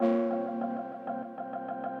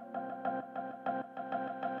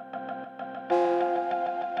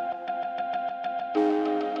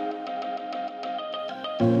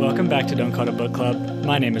Welcome back to Don't Call It a Book Club.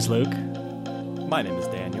 My name is Luke. My name is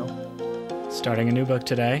Daniel. Starting a new book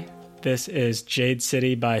today. This is Jade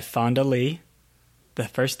City by Fonda Lee. The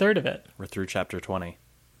first third of it. We're through chapter 20.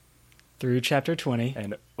 Through chapter 20.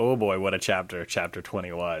 And oh boy, what a chapter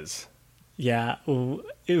 20 was. Yeah,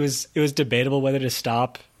 it was debatable whether to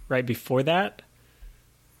stop right before that.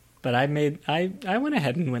 But I went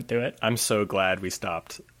ahead and went through it. I'm so glad we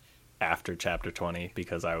stopped after chapter 20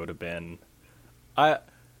 because I would have been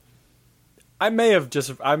I may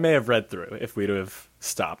have read through if we'd have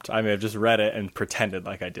stopped. I may have just read it and pretended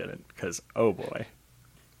like I didn't because oh boy.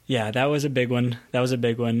 Yeah, that was a big one.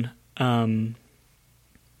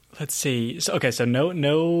 Let's see. So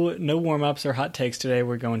no warm-ups or hot takes today.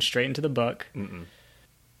 We're going straight into the book. Mm-mm.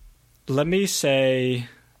 Let me say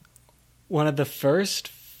one of the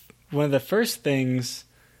first things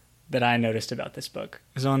that I noticed about this book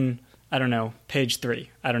is on, I don't know, page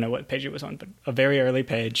 3. I don't know what page it was on, but a very early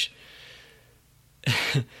page.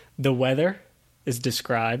 The weather is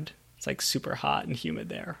described. It's like super hot and humid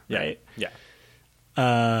there, right?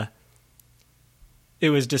 Yeah. It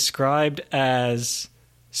was described as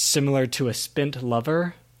similar to a spent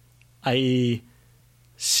lover, i.e.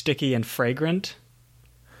 sticky and fragrant.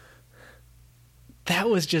 That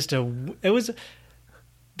was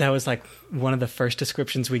like one of the first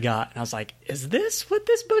descriptions we got. And I was like, is this what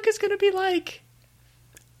this book is going to be like?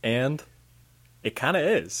 And it kind of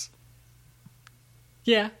is.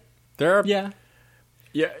 Yeah. Yeah,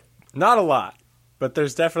 not a lot, but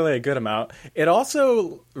there's definitely a good amount. It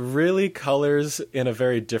also really colors in a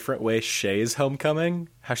very different way Shay's homecoming.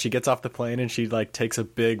 How she gets off the plane and she like takes a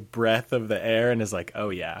big breath of the air and is like, oh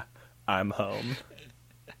yeah, I'm home.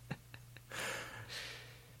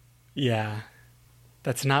 Yeah.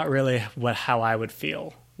 That's not really how I would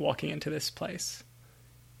feel walking into this place.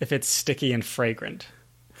 If it's sticky and fragrant.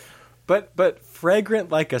 But fragrant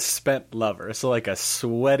like a spent lover, so like a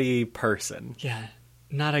sweaty person. Yeah,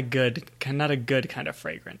 not a good kind of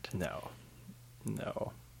fragrant. No.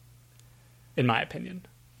 In my opinion.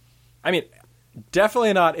 I mean,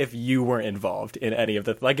 definitely not if you weren't involved in any of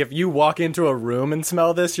the... Like, if you walk into a room and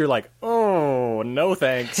smell this, you're like, oh, no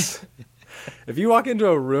thanks. If you walk into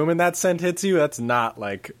a room and that scent hits you, that's not,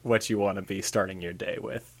 like, what you want to be starting your day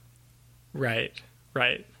with. Right.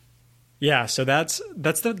 Yeah, so that's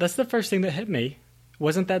the first thing that hit me.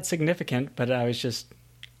 Wasn't that significant, but I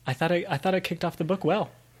thought it kicked off the book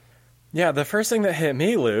well. Yeah, the first thing that hit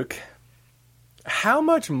me, Luke, how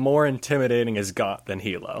much more intimidating is Gaunt than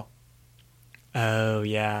Hilo? Oh,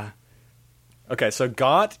 yeah. Okay, so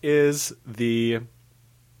Gaunt is the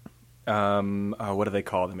what do they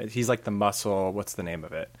call them? He's like the muscle, what's the name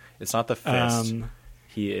of it? It's not the fist.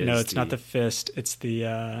 It's not the fist, it's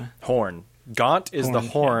the horn. Gaunt is the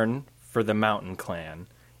horn. Yeah. For the Mountain Clan,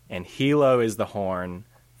 and Hilo is the horn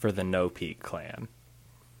for the No Peak Clan.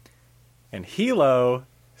 And Hilo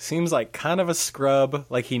seems like kind of a scrub,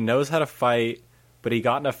 like he knows how to fight, but he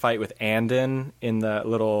got in a fight with Andon in that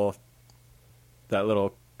little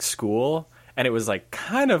school, and it was like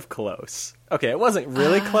kind of close. Okay, it wasn't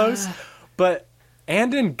really close, but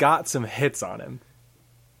Andon got some hits on him.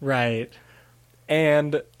 Right.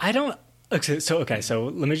 And I don't... So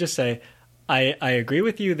let me just say... I agree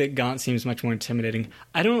with you that Gaunt seems much more intimidating.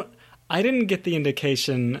 I didn't get the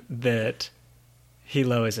indication that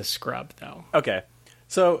Hilo is a scrub, though. Okay,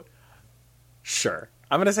 so sure.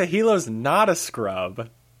 I'm going to say Hilo's not a scrub,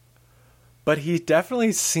 but he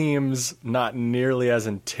definitely seems not nearly as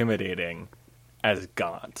intimidating as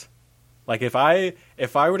Gaunt. Like, if I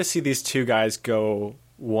were to see these two guys go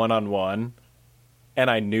one-on-one,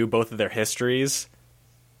 and I knew both of their histories,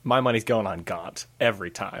 my money's going on Gaunt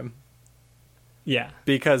every time. Yeah.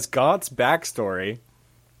 Because Gaunt's backstory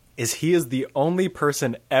is he is the only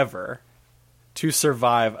person ever to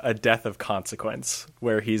survive a death of consequence,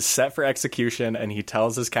 where he's set for execution and he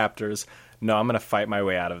tells his captors, no, I'm going to fight my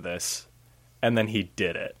way out of this. And then he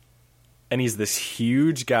did it. And he's this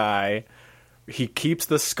huge guy. He keeps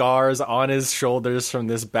the scars on his shoulders from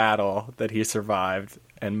this battle that he survived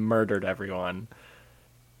and murdered everyone.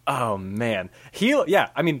 Oh, man.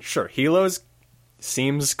 Hilo's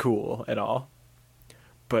seems cool and all.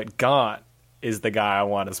 But Gaunt is the guy I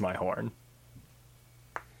want as my horn.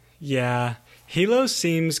 Yeah. Hilo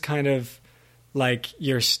seems kind of like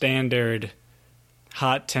your standard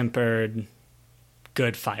hot-tempered,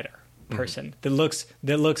 good fighter person that looks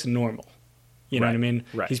normal. You know what I mean?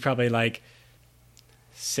 Right. He's probably like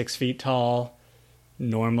 6 feet tall,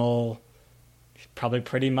 normal, probably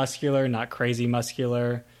pretty muscular, not crazy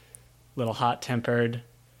muscular, little hot-tempered,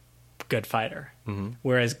 good fighter. Mm-hmm.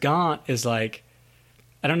 Whereas Gaunt is like...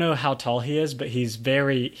 I don't know how tall he is, but he's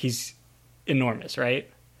enormous, right?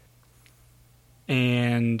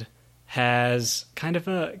 And has kind of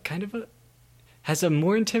a has a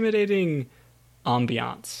more intimidating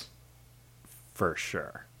ambiance. For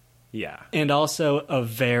sure. Yeah. And also a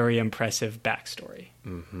very impressive backstory.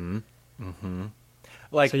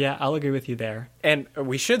 Like, so yeah, I'll agree with you there. and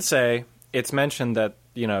we should say it's mentioned that,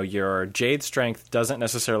 your jade strength doesn't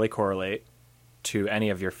necessarily correlate to any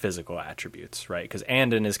of your physical attributes, right? Because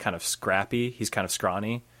Andon is kind of scrappy, he's kind of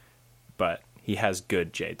scrawny, but he has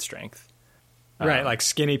good jade strength. Right, like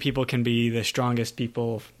skinny people can be the strongest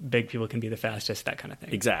people, big people can be the fastest, that kind of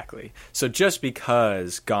thing. Exactly. So just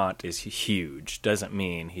because Gaunt is huge doesn't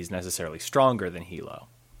mean he's necessarily stronger than Hilo.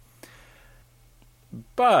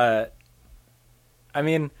 But, I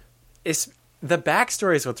mean, the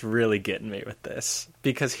backstory is what's really getting me with this.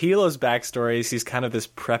 Because Hilo's backstory is he's kind of this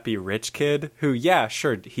preppy rich kid who, yeah,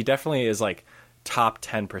 sure, he definitely is like top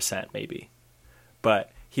 10% maybe. But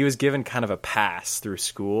he was given kind of a pass through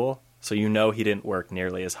school. So he didn't work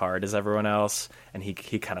nearly as hard as everyone else, and he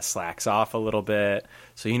kind of slacks off a little bit.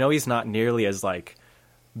 So he's not nearly as like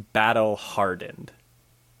battle hardened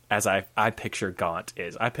as I picture Gaunt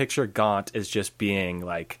is. I picture Gaunt as just being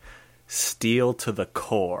like steel to the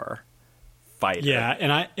core fighter.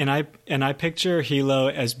 Yeah, and I picture Hilo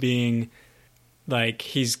as being like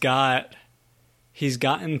he's gotten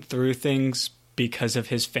through things because of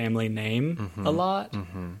his family name a lot.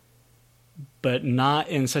 But not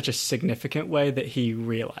in such a significant way that he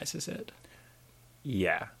realizes it.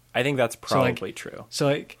 Yeah, I think that's probably true. So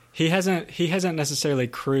like he hasn't necessarily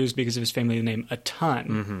cruised because of his family name a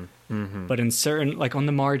ton, but in certain, like on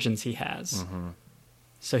the margins, he has.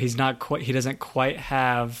 So he doesn't quite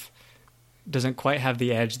have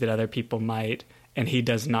the edge that other people might, and he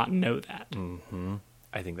does not know that.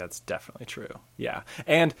 I think that's definitely true. Yeah,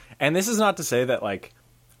 and this is not to say that like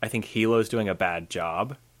I think Hilo's doing a bad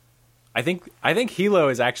job. I think Hilo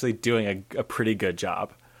is actually doing a pretty good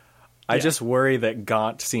job. I just worry that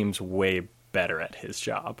Gaunt seems way better at his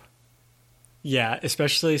job. Yeah,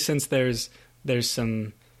 especially since there's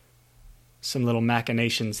some little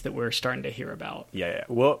machinations that we're starting to hear about. Yeah.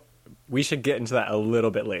 Well, we should get into that a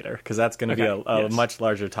little bit later because that's going to be a much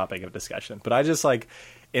larger topic of discussion. But I just like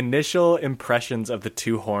initial impressions of the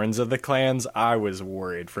two horns of the clans. I was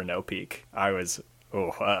worried for No Peak. I was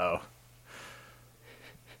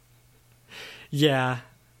Yeah,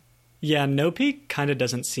 No Peak kind of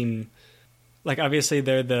doesn't seem like, obviously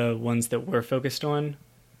they're the ones that we're focused on,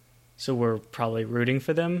 so we're probably rooting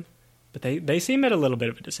for them, but they seem at a little bit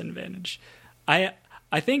of a disadvantage. I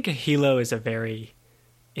think Hilo is a very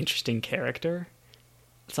interesting character.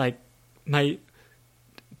 It's like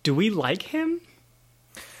do we like him?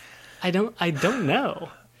 I don't know.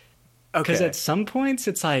 Because at some points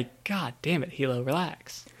it's like, God damn it, Hilo,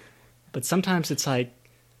 relax. But sometimes it's like,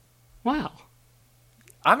 wow.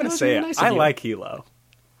 I'm going to say really nice I like Hilo.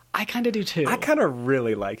 I kind of do too. I kind of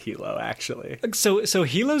really like Hilo, actually. So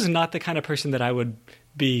Hilo's not the kind of person that I would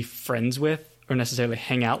be friends with or necessarily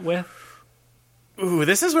hang out with. Ooh,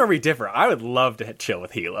 this is where we differ. I would love to chill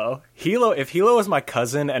with Hilo. If Hilo was my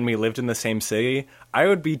cousin and we lived in the same city, I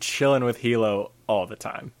would be chilling with Hilo all the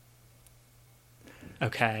time.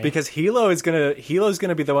 Okay. Because Hilo's gonna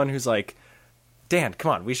be the one who's like, Dan,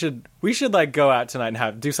 come on, we should like go out tonight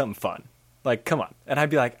and do something fun. Like, come on. And I'd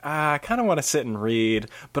be like, I kind of want to sit and read,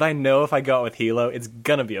 but I know if I go out with Hilo, it's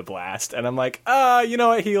going to be a blast. And I'm like, you know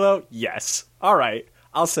what, Hilo? Yes. All right.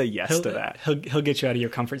 I'll say yes to that. He'll get you out of your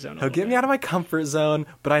comfort zone. He'll get me out of my comfort zone,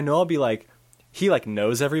 but I know I'll be like, he like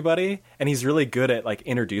knows everybody, and he's really good at like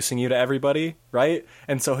introducing you to everybody, right?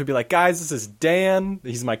 And so he'll be like, guys, this is Dan.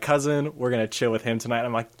 He's my cousin. We're going to chill with him tonight. And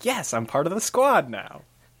I'm like, yes, I'm part of the squad now.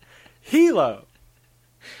 Hilo.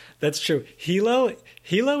 That's true. Hilo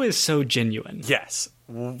is so genuine. Yes.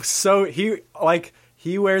 So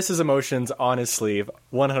he wears his emotions on his sleeve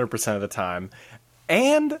 100% of the time.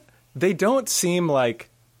 And they don't seem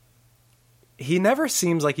like he never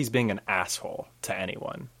seems like he's being an asshole to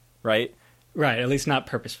anyone, right? Right, at least not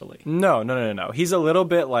purposefully. No. He's a little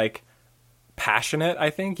bit like passionate,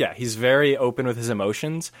 I think. Yeah, he's very open with his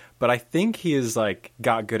emotions, but I think he is like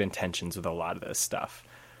got good intentions with a lot of this stuff.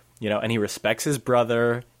 And he respects his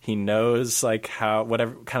brother. He knows like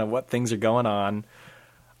what things are going on.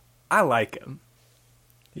 I like him.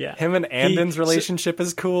 Yeah. Him and Andon's relationship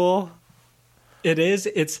is cool. It is.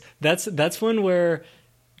 That's one where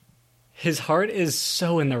his heart is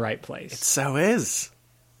so in the right place. It so is.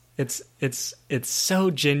 It's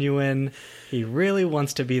so genuine. He really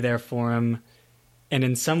wants to be there for him, and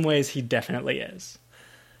in some ways he definitely is.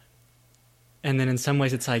 And then in some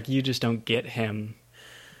ways it's like you just don't get him.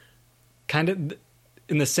 Kind of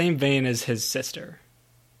in the same vein as his sister.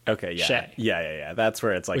 Okay, yeah. Shay. Yeah. That's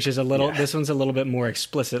where it's like... Which is a little... yeah. This one's a little bit more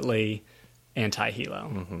explicitly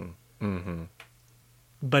anti-Hilo.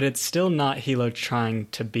 But it's still not Hilo trying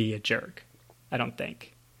to be a jerk, I don't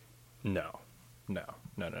think. No.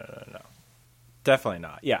 Definitely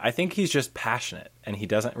not. Yeah, I think he's just passionate, and he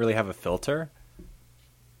doesn't really have a filter.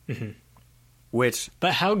 Which...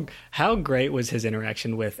 But how great was his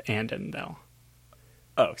interaction with Andon, though?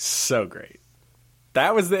 Oh, so great.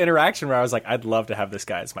 That was the interaction where I was like, I'd love to have this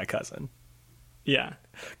guy as my cousin. Yeah.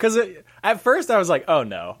 Because at first I was like, oh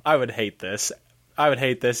no, I would hate this. I would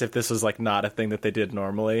hate this if this was like not a thing that they did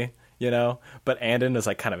normally, you know? But Andon was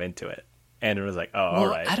like kind of into it. Andon was like, oh, all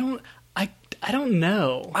right. I don't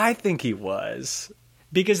know. I think he was.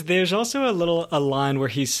 Because there's also a line where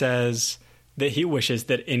he says that he wishes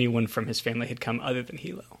that anyone from his family had come other than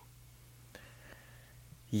Hilo.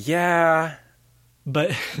 Yeah.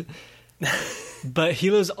 But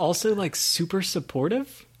Hilo's also like super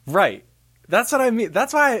supportive. Right. That's what I mean.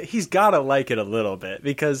 That's why he's got to like it a little bit,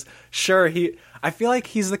 because sure, I feel like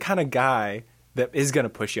he's the kind of guy that is going to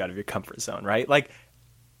push you out of your comfort zone, right? Like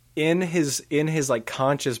in his like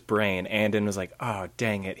conscious brain, Andon was like, "Oh,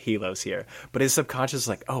 dang it, Hilo's here." But his subconscious is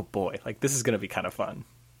like, "Oh boy, like this is going to be kind of fun.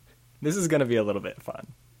 This is going to be a little bit fun."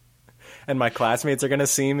 And my classmates are going to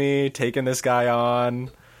see me taking this guy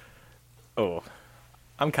on. Oh,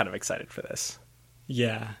 I'm kind of excited for this.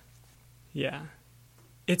 Yeah. Yeah.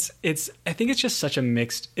 I think it's just such a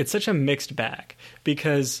mixed bag,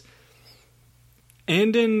 because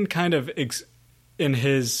Andon kind of in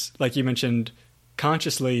his, like you mentioned,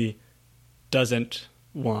 consciously doesn't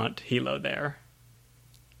want Hilo there,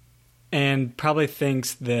 and probably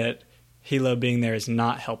thinks that Hilo being there is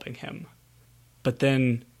not helping him. But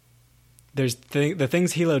then there's the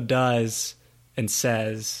things Hilo does and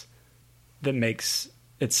says that makes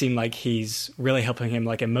it seem like he's really helping him,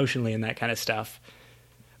 like emotionally and that kind of stuff.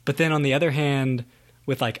 But then on the other hand,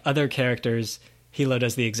 with like other characters, Hilo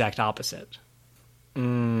does the exact opposite. You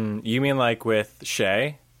mean like with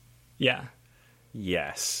Shay? Yeah.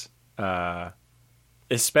 Yes.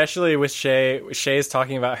 Especially with Shay. Shay's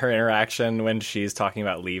talking about her interaction when she's talking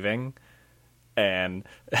about leaving. And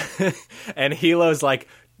and Hilo's like,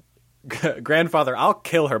 "Grandfather, I'll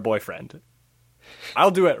kill her boyfriend. I'll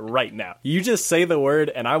do it right now. You just say the word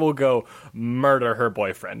and I will go murder her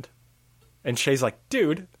boyfriend." And Shay's like,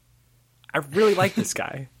 "Dude, I really like this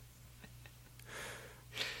guy."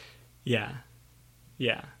 Yeah.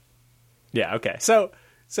 Yeah. Yeah, okay. So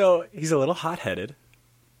he's a little hot-headed.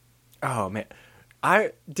 Oh man.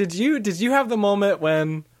 Did you have the moment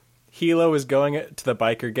when Hilo was going to the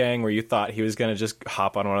biker gang where you thought he was going to just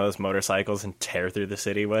hop on one of those motorcycles and tear through the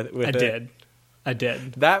city with it? I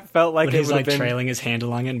did. That felt like when it he's would like have been trailing his hand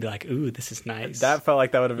along it and be like, "Ooh, this is nice." That felt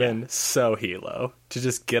like that would have been so Hilo to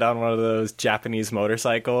just get on one of those Japanese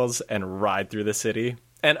motorcycles and ride through the city.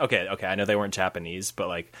 And okay, I know they weren't Japanese, but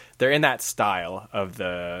like they're in that style of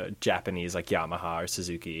the Japanese like Yamaha or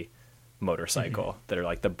Suzuki motorcycle that are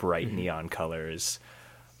like the bright neon colors.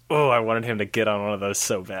 Oh, I wanted him to get on one of those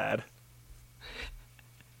so bad.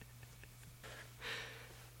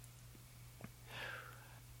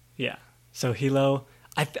 Yeah. So Hilo,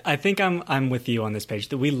 I think I'm with you on this page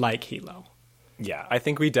that we like Hilo. Yeah, I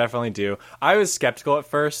think we definitely do. I was skeptical at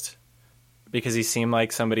first because he seemed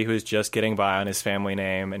like somebody who was just getting by on his family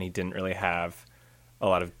name and he didn't really have a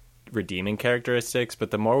lot of redeeming characteristics.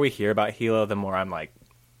 But the more we hear about Hilo, the more I'm like,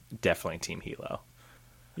 definitely Team Hilo.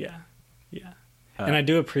 Yeah. Yeah. And I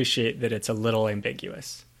do appreciate that it's a little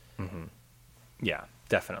ambiguous. Mm-hmm. Yeah,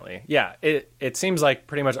 definitely. Yeah, it seems like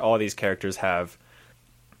pretty much all of these characters have,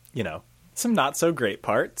 you know, some not so great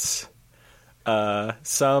parts.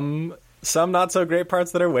 Some not so great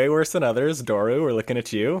parts that are way worse than others. Doru, we're looking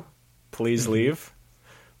at you. Please leave.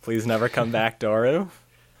 Please never come back, Doru.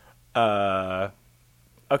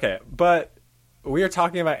 Okay, but we are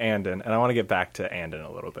talking about Andon, and I want to get back to Andon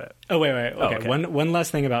a little bit. Oh, wait. Okay. One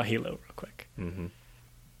last thing about Hilo real quick. Mm-hmm.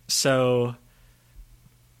 So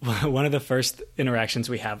one of the first interactions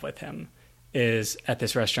we have with him is at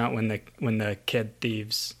this restaurant when the kid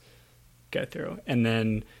thieves go through, and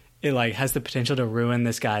then it like has the potential to ruin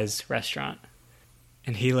this guy's restaurant,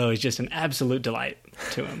 and Hilo is just an absolute delight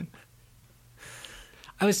to him.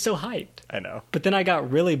 I was so hyped. I know. But then I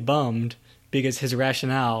got really bummed because his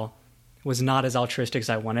rationale was not as altruistic as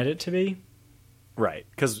I wanted it to be. Right.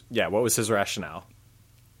 Because, yeah, what was his rationale?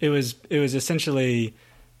 It was essentially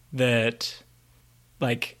that,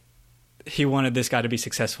 like, he wanted this guy to be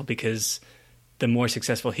successful because the more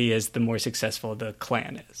successful he is, the more successful the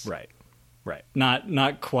clan is. Right.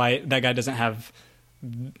 Not quite. That guy doesn't have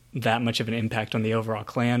that much of an impact on the overall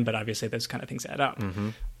clan, but obviously those kind of things add up. Mm-hmm.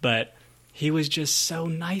 But he was just so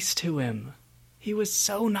nice to him. He was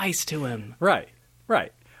so nice to him. Right. And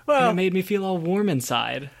Well, it made me feel all warm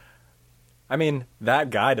inside. I mean, that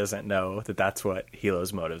guy doesn't know that that's what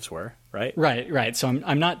Hilo's motives were, right? Right. So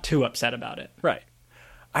I'm not too upset about it. Right.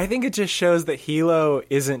 I think it just shows that Hilo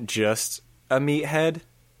isn't just a meathead,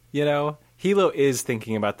 you know? Hilo is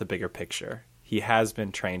thinking about the bigger picture. He has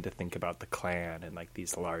been trained to think about the clan and like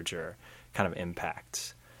these larger kind of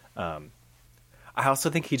impacts. I also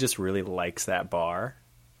think he just really likes that bar,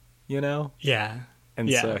 you know? Yeah. And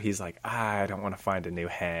Yeah. so he's like, I don't want to find a new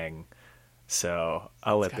hang, so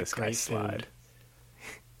I'll let got this guy great slide. food.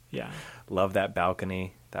 Yeah. Love that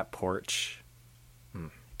balcony, that porch.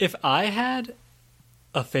 If I had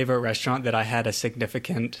a favorite restaurant that I had a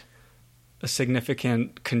significant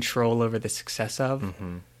control over the success of,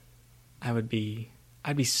 I'd be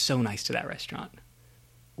so nice to that restaurant.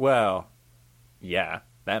 Well, yeah,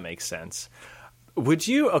 that makes sense. Would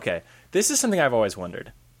you? Okay, this is something I've always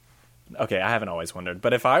wondered. Okay, I haven't always wondered,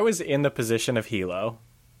 but if I was in the position of Hilo,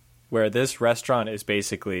 where this restaurant is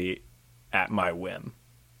basically at my whim,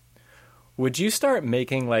 would you start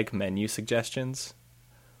making like menu suggestions?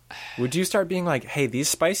 Would you start being like, hey, these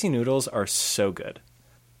spicy noodles are so good,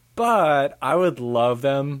 but I would love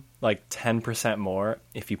them like 10% more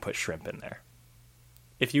if you put shrimp in there.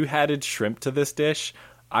 If you added shrimp to this dish,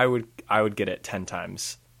 I would get it 10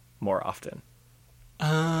 times more often.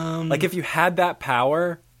 Like if you had that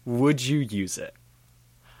power, would you use it?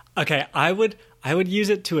 Okay, I would use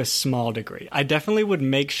it to a small degree. I definitely would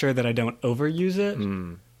make sure that I don't overuse it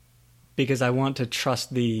because I want to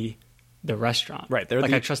trust the restaurant. Right,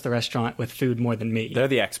 I trust the restaurant with food more than me. They're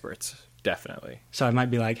the experts, definitely. So I might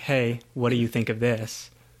be like, "Hey, what do you think of this?"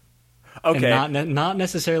 Okay. And not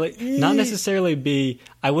necessarily be.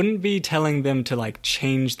 I wouldn't be telling them to like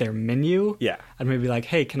change their menu. Yeah. I'd maybe be like,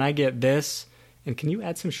 "Hey, can I get this? And can you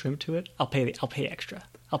add some shrimp to it? I'll pay extra.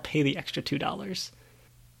 I'll pay the extra $2."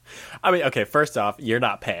 I mean, okay, first off, you're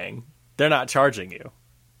not paying. They're not charging you.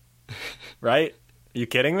 Right? Are you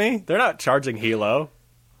kidding me? They're not charging Hilo.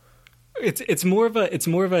 It's more of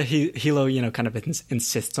a Hilo, you know, kind of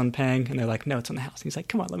insists on paying, and they're like, "No, it's on the house." And he's like,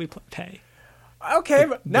 "Come on, let me pay." Okay,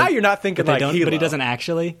 but now you're not thinking like Hilo. But he doesn't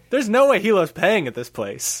actually. There's no way Hilo's paying at this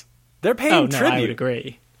place. They're paying Oh no, tribute. I would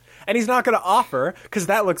agree. And he's not going to offer because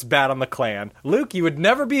that looks bad on the clan. Luke, you would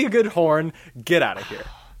never be a good horn. Get out of here.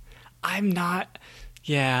 I'm not.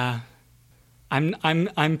 Yeah,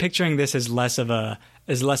 I'm picturing this as less of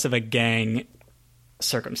a gang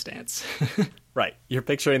circumstance. Right. You're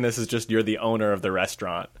picturing this as just you're the owner of the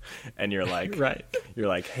restaurant, and you're like, Right. You're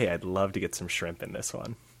like, hey, I'd love to get some shrimp in this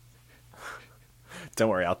one. Don't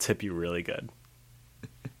worry, I'll tip you really good.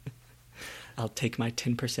 I'll take my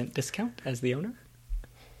 10% discount as the owner.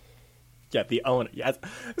 Yeah, the owner. Yeah,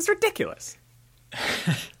 it's ridiculous.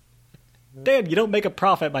 Dan, you don't make a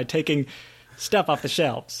profit by taking stuff off the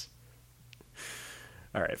shelves.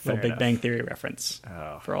 All right, fair Little Big enough. Bang Theory reference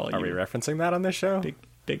for all Are you. we referencing that on this show?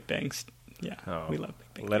 Big Bangs. Yeah, Oh, we love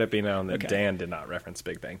Big Bang. Let it be known that Okay. Dan did not reference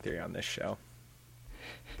Big Bang Theory on this show.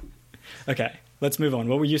 Okay, let's move on.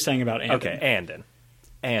 What were you saying about Andon? Okay,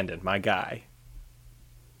 Andon, my guy.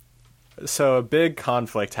 So a big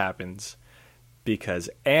conflict happens because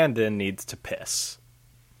Andon needs to piss.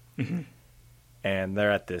 And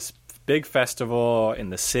they're at this big festival in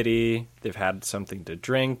the city. They've had something to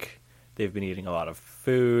drink. They've been eating a lot of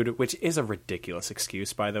food, which is a ridiculous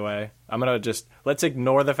excuse, by the way. I'm gonna let's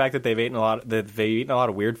ignore the fact that they've eaten a lot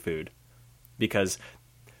of weird food, because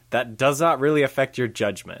that does not really affect your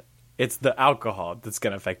judgment. It's the alcohol that's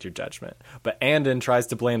going to affect your judgment. But Andon tries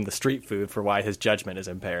to blame the street food for why his judgment is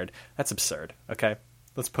impaired. That's absurd, okay?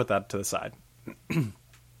 Let's put that to the side.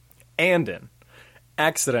 Andon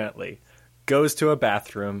accidentally goes to a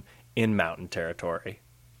bathroom in mountain territory.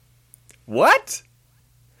 What?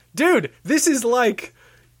 Dude, this is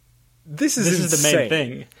This is the main insane.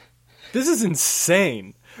 thing. This is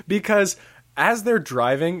insane, because as they're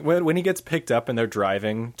driving, when he gets picked up and they're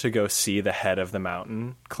driving to go see the head of the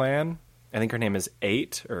mountain clan, I think her name is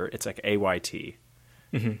 8, or it's like AYT.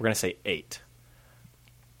 We're going to say 8.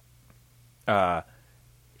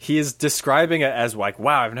 He is describing it as like,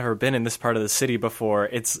 wow, I've never been in this part of the city before.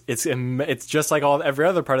 It's just like every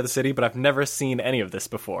other part of the city, but I've never seen any of this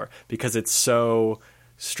before because it's so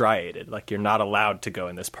striated. Like, you're not allowed to go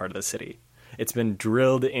in this part of the city. It's been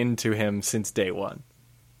drilled into him since day one.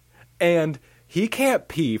 And he can't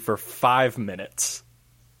pee for 5 minutes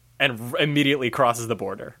and immediately crosses the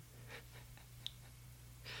border.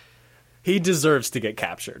 He deserves to get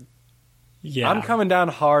captured. Yeah. I'm coming down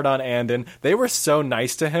hard on Andon. They were so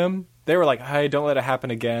nice to him. They were like, hey, don't let it happen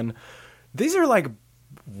again. These are like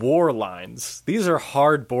war lines. These are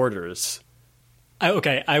hard borders.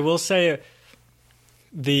 Okay, I will say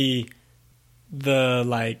the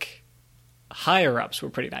like higher ups were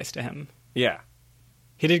pretty nice to him. Yeah.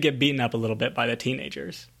 He did get beaten up a little bit by the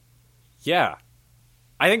teenagers. Yeah.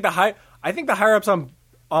 I think the higher ups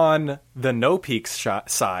on the No Peaks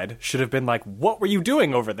side should have been like, what were you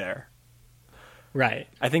doing over there? Right.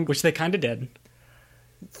 I think, which they kind of did.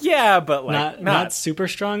 Yeah, but like not super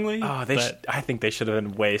strongly. Oh, I think they should have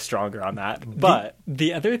been way stronger on that. But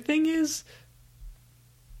the other thing is,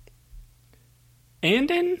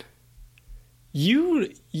 Andon,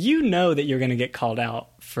 you know that you're going to get called out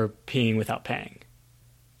for peeing without paying.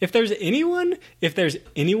 If there's anyone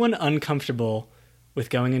uncomfortable with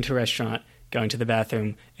going into a restaurant, going to the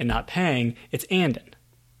bathroom, and not paying, it's Andon.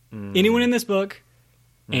 Anyone in this book,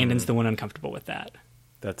 Andon's the one uncomfortable with that.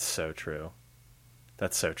 That's so true.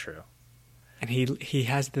 That's so true. And he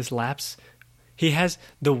has this lapse. He has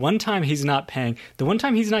the one time he's not paying, the one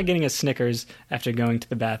time he's not getting a Snickers after going to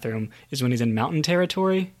the bathroom is when he's in mountain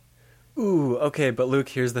territory. Ooh, okay, but Luke,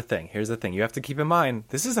 here's the thing. You have to keep in mind,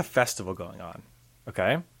 this is a festival going on,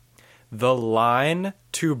 okay? The line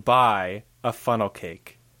to buy a funnel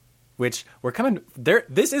cake, which we're coming there.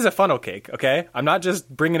 This is a funnel cake, okay? I'm not just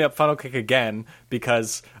bringing up funnel cake again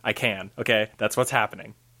because I can, okay? That's what's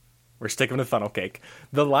happening. We're sticking with funnel cake.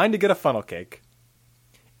 The line to get a funnel cake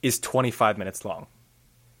is 25 minutes long.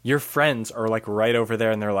 Your friends are like right over there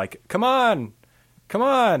and they're like, come on.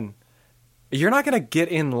 You're not going to get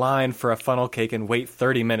in line for a funnel cake and wait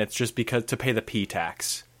 30 minutes just because to pay the P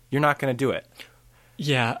tax. You're not going to do it.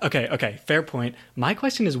 Yeah, okay, fair point. My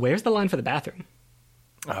question is, where's the line for the bathroom?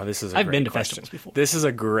 Oh, this is a I've great been to question. festivals before. This is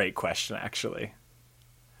a great question, actually.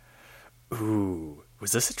 Ooh,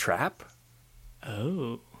 was this a trap?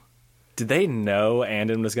 Oh. Did they know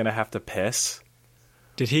Andon was going to have to piss?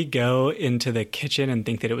 Did he go into the kitchen and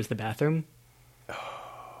think that it was the bathroom?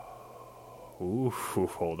 Ooh,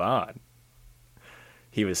 hold on.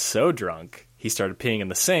 He was so drunk, he started peeing in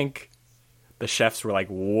the sink. The chefs were like,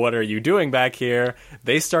 what are you doing back here?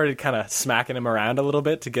 They started kind of smacking him around a little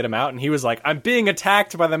bit to get him out, and he was like, I'm being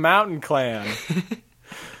attacked by the Mountain Clan.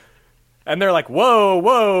 And they're like,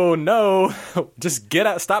 whoa, no. Just get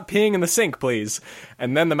out, stop peeing in the sink, please.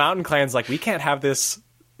 And then the Mountain Clan's like, we can't have this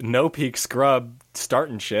No Peak scrub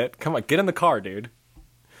starting shit. Come on, get in the car, dude.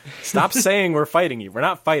 Stop saying we're fighting you. We're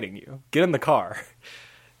not fighting you. Get in the car.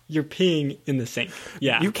 You're peeing in the sink.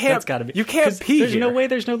 Yeah, you can't. That's gotta be. You can't pee. There's here. no way.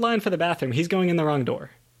 There's no line for the bathroom. He's going in the wrong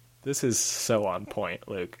door. This is so on point,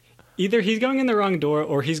 Luke. Either he's going in the wrong door,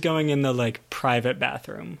 or he's going in the like private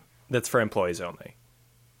bathroom. That's for employees only.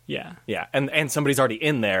 Yeah. Yeah, and somebody's already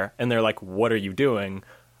in there, and they're like, "What are you doing?"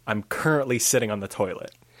 I'm currently sitting on the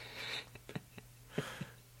toilet.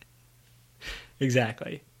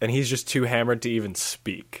 Exactly. And he's just too hammered to even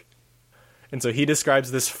speak. And so he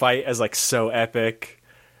describes this fight as like so epic.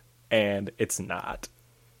 And it's not.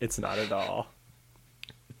 It's not at all.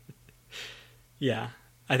 Yeah,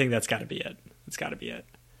 I think that's got to be it. It's got to be it.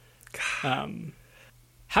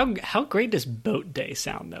 How great does Boat Day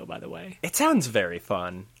sound, though? By the way, it sounds very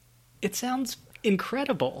fun. It sounds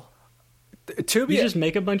incredible. You just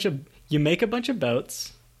make a bunch of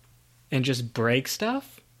boats and just break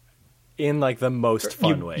stuff in like the most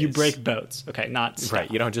fun ways. You break boats, okay? Not stuff. Right.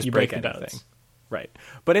 You don't just you break the anything. Boats. Right.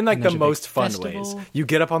 But in like the most fun festival. ways. You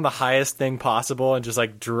get up on the highest thing possible and just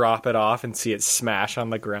like drop it off and see it smash on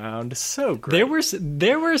the ground. So great.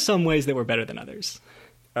 There were some ways that were better than others.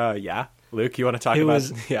 Yeah. Luke, you want to talk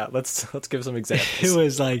about yeah, let's give some examples. It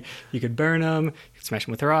was like you could burn them, you could smash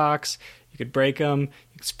them with rocks, you could break them,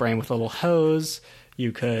 you could spray them with a little hose,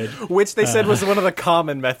 you could which they said was one of the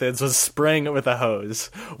common methods was spraying it with a hose.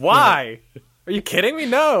 Why? Yeah. Are you kidding me?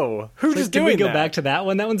 No. Who's just doing that? Did we go back to that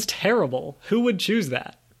one? That one's terrible. Who would choose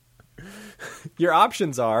that? Your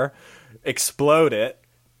options are explode it,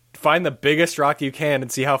 find the biggest rock you can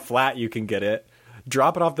and see how flat you can get it,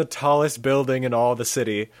 drop it off the tallest building in all the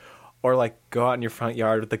city, or like go out in your front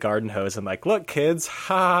yard with the garden hose and like, look kids,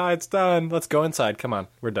 it's done. Let's go inside. Come on,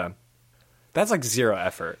 we're done. That's like zero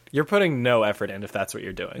effort. You're putting no effort in if that's what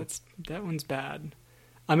you're doing. That one's bad.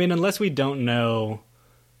 I mean, unless we don't know...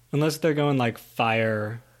 Unless they're going like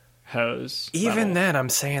fire hose. Even level. then, I'm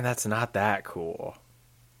saying that's not that cool.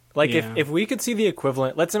 Like if we could see the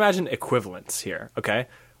equivalent, let's imagine equivalents here, okay?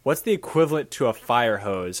 What's the equivalent to a fire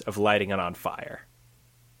hose of lighting it on fire?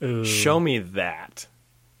 Ooh. Show me that.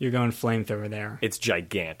 You're going flamethrower there. It's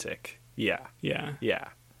gigantic. Yeah. Yeah. Yeah.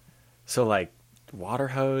 So like water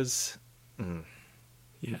hose.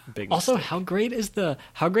 Yeah. Big also, mistake. how great is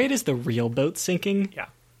the real boat sinking? Yeah.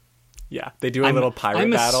 Yeah, they do a little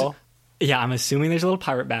pirate battle. Yeah, I'm assuming there's a little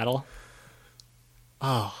pirate battle.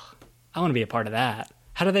 Oh, I want to be a part of that.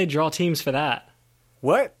 How do they draw teams for that?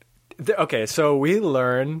 What? Okay, so we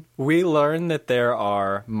learn that there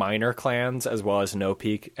are minor clans as well as No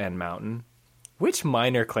Peak and Mountain. Which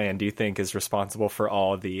minor clan do you think is responsible for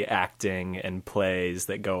all the acting and plays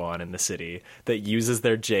that go on in the city that uses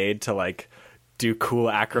their jade to like do cool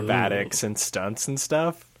acrobatics and stunts and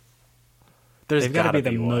stuff? They've got to be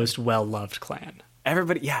the most well-loved clan.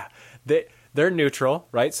 Everybody, yeah. They're neutral,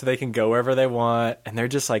 right? So they can go wherever they want, and they're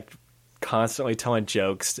just like constantly telling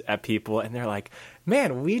jokes at people, and they're like,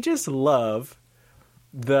 man, we just love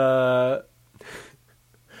the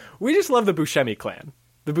Buscemi clan.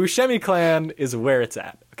 The Buscemi clan is where it's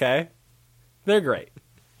at, okay? They're great.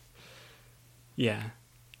 Yeah.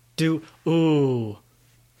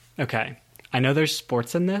 Okay. I know there's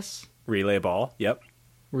sports in this. Relay ball, yep.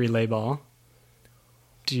 Relay ball.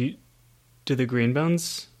 Do the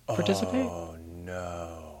Greenbones participate? Oh,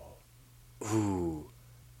 no.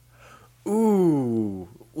 Ooh.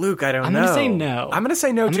 Luke, I don't know. I'm going to say no. I'm going to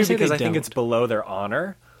say no, too, because I think it's below their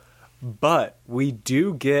honor. But we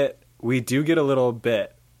do get a little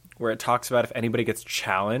bit where it talks about if anybody gets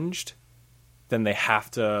challenged, then they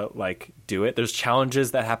have to like do it. There's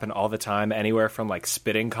challenges that happen all the time, anywhere from like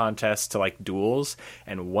spitting contests to like duels.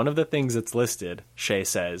 And one of the things that's listed, Shay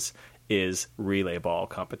says, is relay ball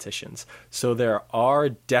competitions. So there are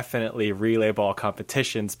definitely relay ball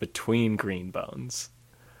competitions between Greenbones.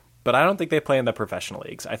 But I don't think they play in the professional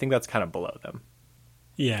leagues. I think that's kind of below them.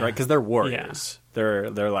 Yeah. Right? Because they're warriors. Yeah.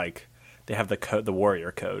 They're like, they have the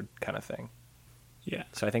warrior code kind of thing. Yeah.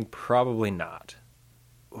 So I think probably not.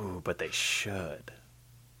 Ooh, but they should.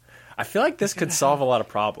 I feel like this could solve a lot of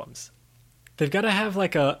problems. They've got to have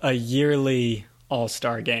like a yearly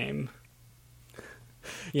all-star game.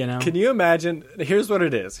 You know? Can you imagine? Here's what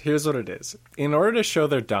it is. In order to show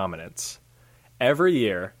their dominance, every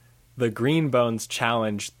year, the Greenbones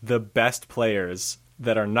challenge the best players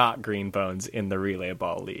that are not Greenbones in the Relay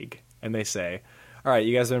Ball League. And they say, all right,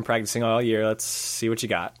 you guys have been practicing all year. Let's see what you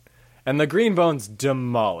got. And the Greenbones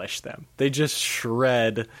demolish them. They just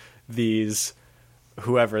shred these,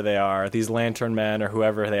 whoever they are, these Lantern Men or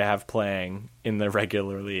whoever they have playing in the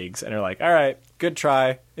regular leagues. And they're like, all right, good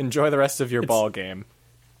try. Enjoy the rest of your ball game.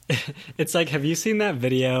 It's like, have you seen that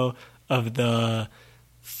video of the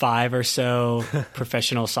 5 or so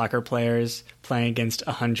professional soccer players playing against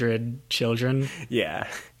 100 children? Yeah.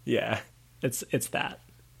 It's that.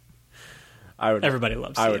 Everybody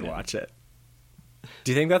loves it. I would watch it.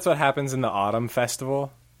 Do you think that's what happens in the Autumn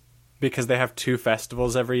Festival? Because they have 2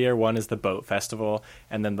 festivals every year. One is the Boat Festival,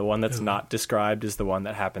 and then the one that's not described is the one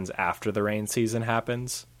that happens after the rain season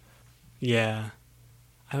happens. Yeah.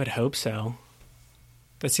 I would hope so.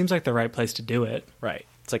 That seems like the right place to do it. Right.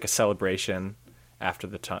 It's like a celebration after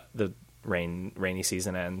the rainy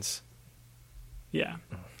season ends. Yeah.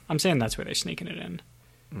 I'm saying that's where they're sneaking it in.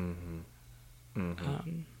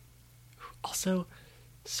 Also,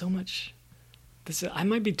 so much... I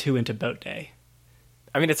might be too into Boat Day.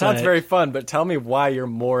 I mean, it sounds very fun, but tell me why you're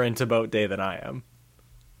more into Boat Day than I am.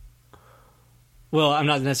 Well, I'm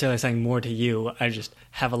not necessarily saying more to you. I just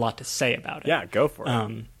have a lot to say about it. Yeah, go for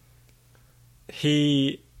it.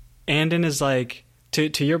 Andon is like,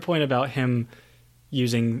 to your point about him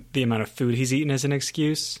using the amount of food he's eaten as an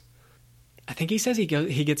excuse, I think he says he goes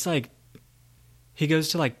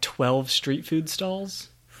to like 12 street food stalls.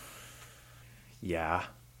 Yeah.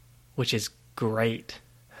 Which is great.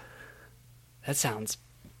 That sounds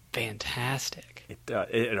fantastic.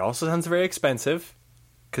 It also sounds very expensive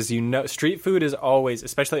because street food is always,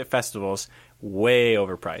 especially at festivals, way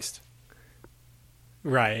overpriced.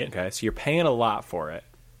 Right. Okay, so you're paying a lot for it.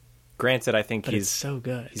 Granted, I think it's so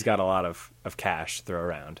good. He's got a lot of cash to throw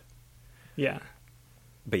around. Yeah.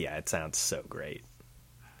 But yeah, it sounds so great.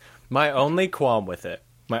 My only qualm with it,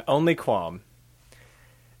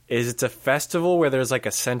 is it's a festival where there's like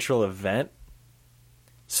a central event.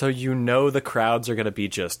 So the crowds are going to be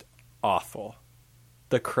just awful.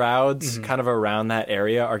 The crowds kind of around that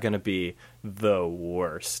area are going to be the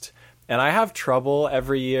worst. And I have trouble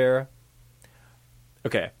every year.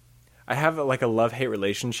 Okay, I have like a love-hate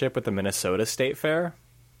relationship with the Minnesota State Fair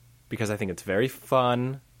because I think it's very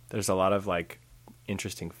fun. There's a lot of like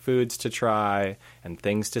interesting foods to try and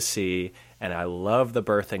things to see. And I love the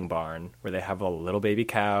birthing barn where they have all the little baby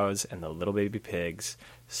cows and the little baby pigs.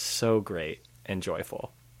 So great and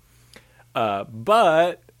joyful.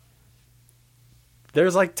 But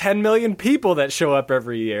there's like 10 million people that show up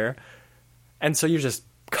every year. And so you're just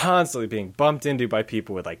constantly being bumped into by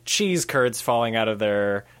people with like cheese curds falling out of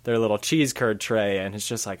their little cheese curd tray. And it's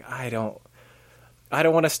just like, I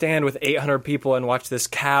don't want to stand with 800 people and watch this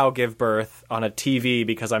cow give birth on a TV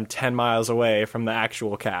because I'm 10 miles away from the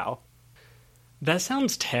actual cow. That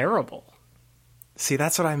sounds terrible. See,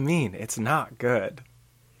 that's what I mean. It's not good.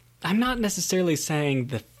 I'm not necessarily saying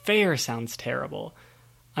the fair sounds terrible.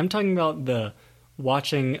 I'm talking about the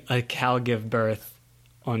watching a cow give birth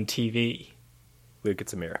on TV. Luke,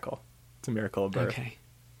 it's a miracle. It's a miracle of birth. Okay.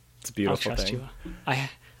 It's a beautiful I'll trust thing. you.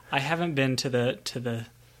 I haven't been to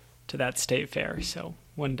that state fair, so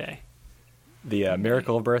one day. The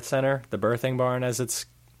Miracle of Birth Center, the birthing barn as it's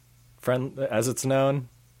known,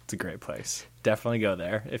 it's a great place. Definitely go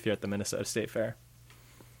there if you're at the Minnesota State Fair.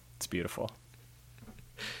 It's beautiful.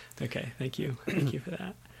 Okay, thank you. Thank you for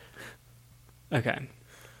that. Okay.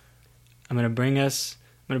 I'm going to bring us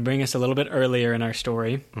a little bit earlier in our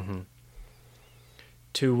story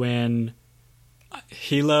to when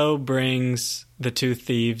Hilo brings the two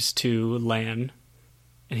thieves to Lan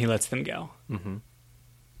and he lets them go. Mm-hmm.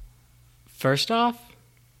 First off,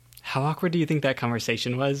 how awkward do you think that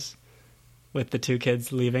conversation was with the two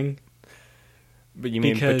kids leaving? But you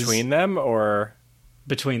mean between them or?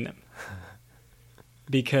 Between them.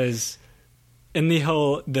 Because in the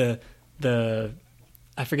whole, the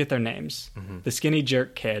I forget their names, the skinny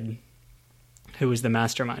jerk kid, who was the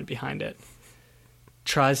mastermind behind it,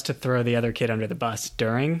 tries to throw the other kid under the bus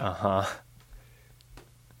during.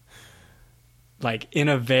 Like, in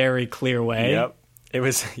a very clear way. Yep. It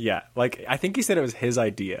was, yeah. Like, I think he said it was his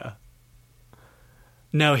idea.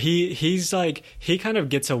 No, he's like, he kind of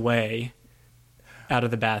gets away out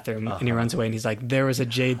of the bathroom and he runs away and he's like, there was a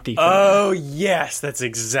jade thief. Oh, yes. That's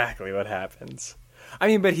exactly what happens. I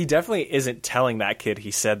mean, but he definitely isn't telling that kid he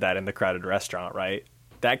said that in the crowded restaurant, right?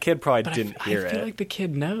 That kid probably didn't hear it. I feel like the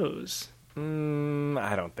kid knows. I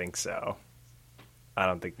don't think so. I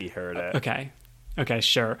don't think he heard it. Okay,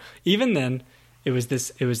 sure. Even then, it was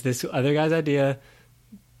this other guy's idea.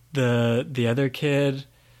 The other kid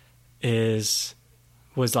was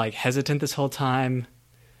like hesitant this whole time.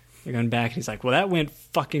 You're going back and he's like, well, that went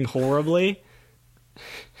fucking horribly.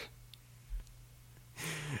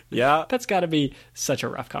 Yeah. That's got to be such a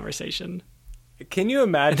rough conversation. Can you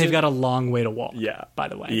imagine? And they've got a long way to walk. Yeah. By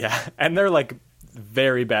the way. Yeah. And they're like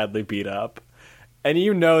very badly beat up. And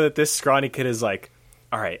you know that this scrawny kid is like,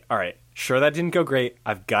 all right. Sure, that didn't go great.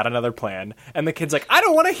 I've got another plan. And the kid's like, I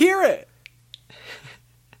don't want to hear it.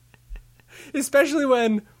 Especially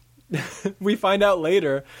when we find out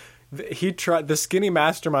later the skinny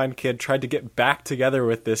mastermind kid tried to get back together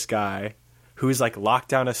with this guy who's like locked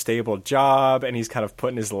down a stable job and he's kind of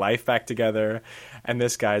putting his life back together. And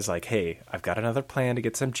this guy's like, hey, I've got another plan to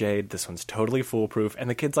get some jade. This one's totally foolproof. And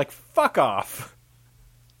the kid's like, fuck off.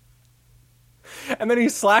 And then he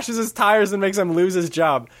slashes his tires and makes him lose his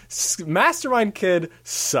job. Mastermind kid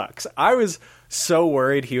sucks. I was so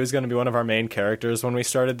worried he was going to be one of our main characters when we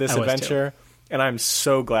started this adventure. And I'm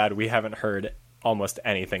so glad we haven't heard almost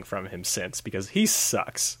anything from him since because he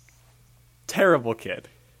sucks. Terrible kid.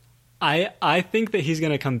 I think that he's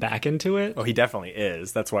going to come back into it. Oh, he definitely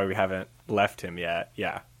is. That's why we haven't left him yet.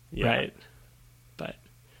 Yeah. Right. But,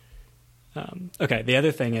 okay, the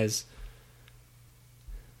other thing is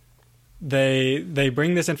they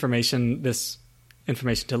bring this information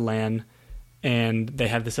to Lan, and they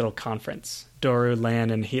have this little conference. Doru, Lan,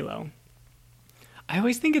 and Hilo. I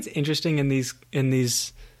always think it's interesting in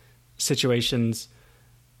these situations,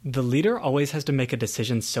 the leader always has to make a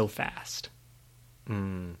decision so fast.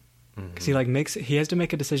 Because he has to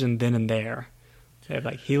make a decision then and there. They have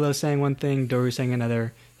like Hilo saying one thing, Doru saying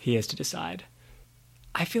another. He has to decide.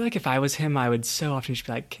 I feel like if I was him, I would so often just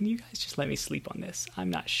be like, can you guys just let me sleep on this? I'm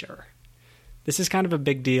not sure. This is kind of a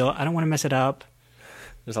big deal. I don't want to mess it up.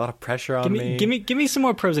 There's a lot of pressure on me. Give me some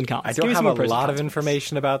more pros and cons. I don't have a lot of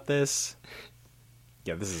information about this.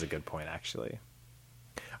 Yeah, this is a good point, actually.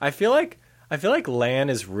 I feel like Lan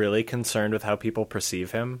is really concerned with how people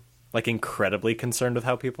perceive him. Like, incredibly concerned with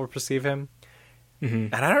how people perceive him.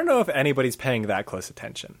 Mm-hmm. And I don't know if anybody's paying that close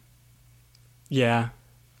attention. Yeah.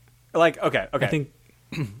 Like, okay. I think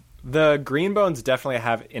the Greenbones definitely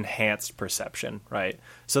have enhanced perception, right?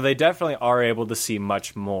 So they definitely are able to see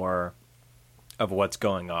much more of what's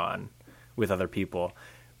going on with other people.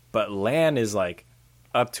 But Lan is like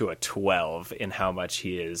up to a 12 in how much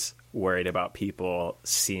he is worried about people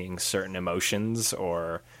seeing certain emotions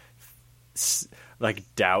or like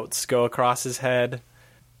doubts go across his head.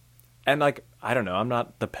 And like, I don't know, I'm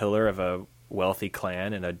not the pillar of a wealthy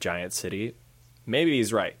clan in a giant city. Maybe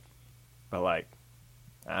he's right. But like,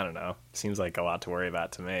 I don't know. Seems like a lot to worry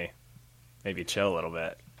about to me. Maybe chill a little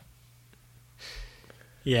bit.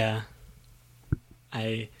 Yeah.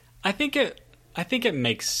 I think it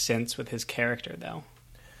makes sense with his character though.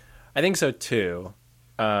 I think so too.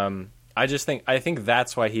 I think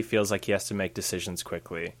that's why he feels like he has to make decisions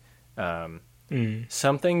quickly.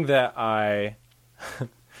 Something that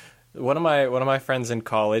one of my friends in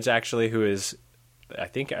college, actually, who is, I'm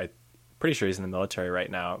pretty sure he's in the military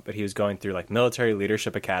right now, but he was going through like military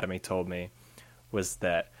leadership academy, told me, was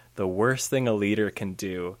that the worst thing a leader can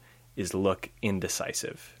do is look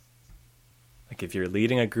indecisive. Like if you're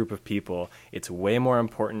leading a group of people, it's way more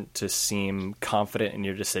important to seem confident in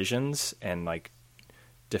your decisions and like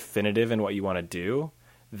definitive in what you want to do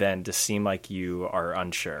than to seem like you are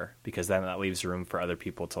unsure, because then that leaves room for other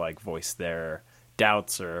people to like voice their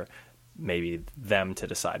doubts or maybe them to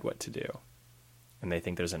decide what to do. And they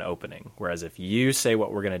think there's an opening. Whereas if you say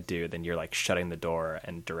what we're going to do, then you're like shutting the door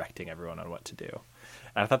and directing everyone on what to do.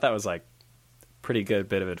 And I thought that was like a pretty good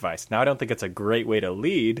bit of advice. Now, I don't think it's a great way to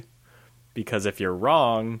lead, because if you're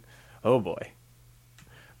wrong, oh boy.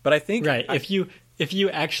 But I think... Right. If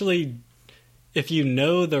you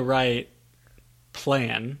know the right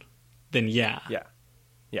plan, then yeah.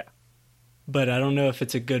 Yeah. But I don't know if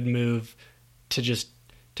it's a good move to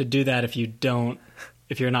do that if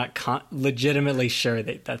you're not legitimately sure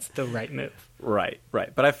that that's the right move. Right.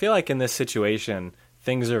 But I feel like in this situation,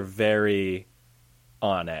 things are very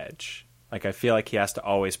on edge. Like I feel like he has to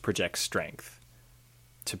always project strength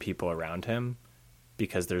to people around him,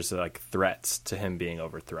 because there's like threats to him being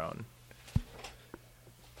overthrown.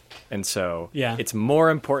 And so it's more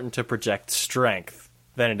important to project strength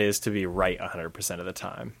than it is to be right 100% of the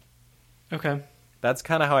time. Okay. That's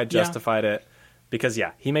kind of how I justified it, because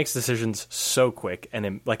he makes decisions so quick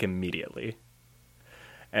and like immediately.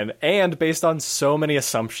 And based on so many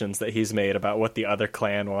assumptions that he's made about what the other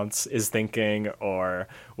clan is thinking or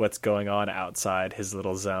what's going on outside his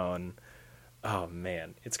little zone. Oh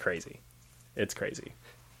man, it's crazy. It's crazy.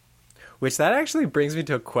 Which that actually brings me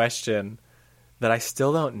to a question that I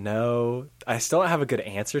still don't know. I still don't have a good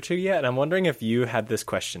answer to yet, and I'm wondering if you had this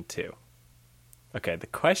question too. Okay, the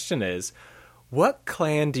question is, what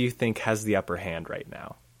clan do you think has the upper hand right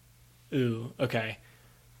now? Ooh, okay.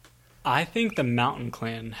 I think the Mountain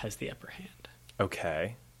Clan has the upper hand.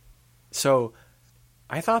 Okay. So,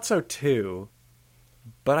 I thought so too,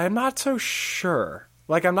 but I'm not so sure.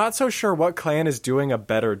 Like, I'm not so sure what clan is doing a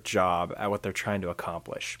better job at what they're trying to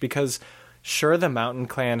accomplish. Because, sure, the Mountain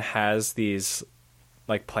Clan has these,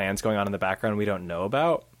 like, plans going on in the background we don't know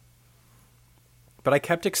about. But I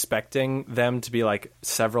kept expecting them to be, like,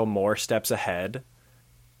 several more steps ahead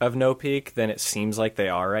of No Peak than it seems like they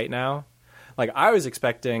are right now. Like, I was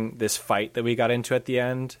expecting this fight that we got into at the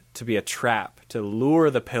end to be a trap to lure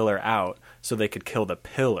the pillar out so they could kill the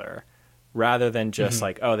pillar, rather than just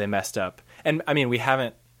like, oh, they messed up. And, I mean, we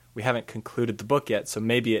haven't concluded the book yet, so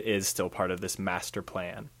maybe it is still part of this master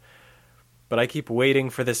plan. But I keep waiting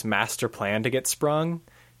for this master plan to get sprung,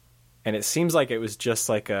 and it seems like it was just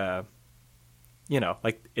like a...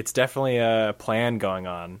 like it's definitely a plan going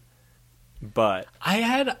on, but I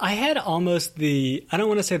had almost I don't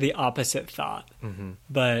want to say the opposite thought,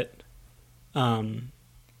 but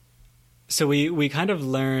so we kind of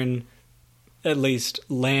learn, at least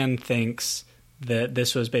Lan thinks that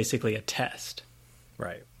this was basically a test,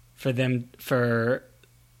 right? For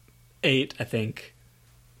 8, I think,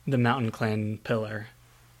 the Mountain Clan pillar,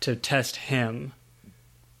 to test him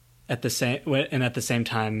at the same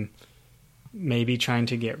time. Maybe trying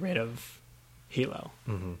to get rid of Hilo,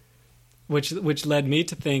 which led me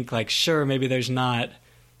to think, like, sure, maybe there's not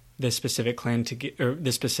this specific plan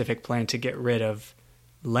this specific plan to get rid of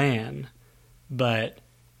Lan, but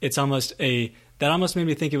it's almost that almost made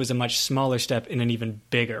me think it was a much smaller step in an even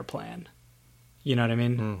bigger plan. You know what I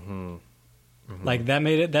mean? Like that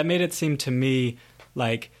made it seem to me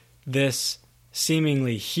like this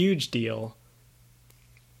seemingly huge deal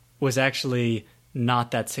was actually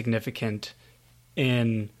not that significant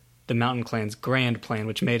in the Mountain Clan's grand plan,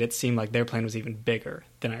 which made it seem like their plan was even bigger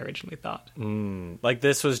than I originally thought. Like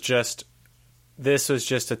this was just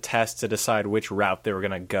a test to decide which route they were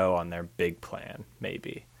going to go on their big plan,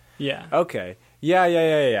 maybe. Yeah. Okay.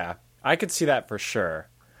 Yeah. I could see that for sure.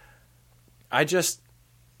 I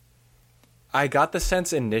got the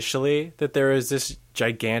sense initially that there was this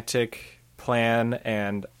gigantic plan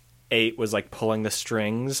and 8 was like pulling the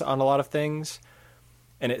strings on a lot of things.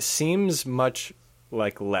 And it seems much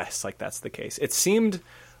like less like that's the case. It seemed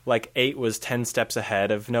like 8 was 10 steps ahead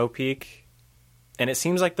of No Peak, and it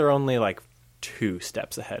seems like they're only like 2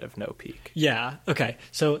 steps ahead of No Peak. Yeah, okay.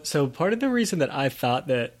 So part of the reason that I thought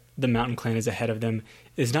that the Mountain Clan is ahead of them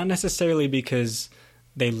is not necessarily because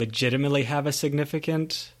they legitimately have a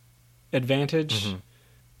significant advantage,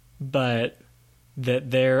 but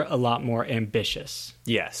that they're a lot more ambitious.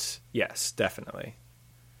 Yes, definitely.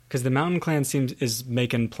 because the Mountain Clan is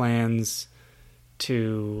making plans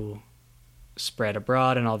to spread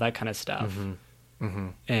abroad and all that kind of stuff,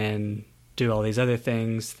 and do all these other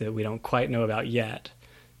things that we don't quite know about yet.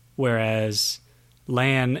 Whereas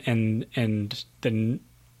Lan and the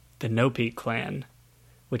No-Peak clan,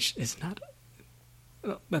 which is not...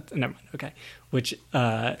 never mind. Okay. Which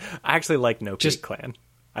I actually like No-Peak clan.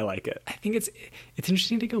 I like it. I think it's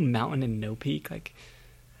interesting to go Mountain and No-Peak. Like,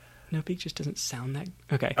 No-Peak just doesn't sound that...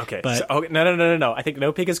 Okay. Okay. But, So, no. I think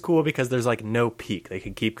No-Peak is cool because there's like no peak. They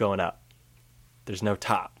can keep going up. There's no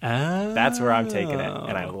top. Oh. That's where I'm taking it,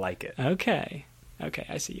 and I like it. Okay,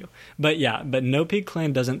 I see you. But yeah, but No-Peak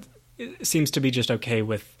clan seems to be just okay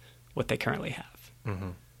with what they currently have.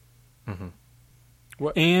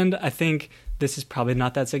 And I think this is probably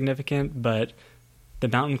not that significant, but the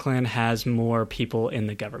Mountain Clan has more people in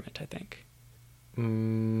the government, I think.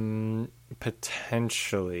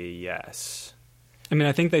 Potentially, yes. I mean,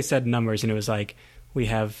 I think they said numbers, and it was like, we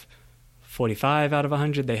have 45 out of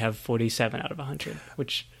 100, they have 47 out of 100,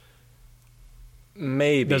 which...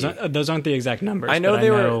 Maybe. Those aren't the exact numbers. I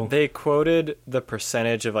know they quoted the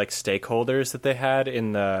percentage of like stakeholders that they had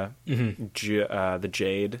in the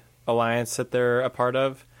Jade Alliance that they're a part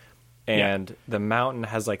of, and the Mountain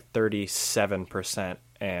has like 37%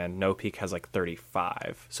 and No-Peak has like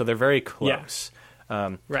 35. So they're very close.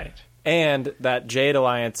 Yeah. Right. And that Jade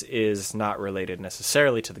Alliance is not related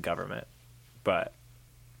necessarily to the government, but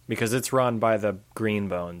because it's run by the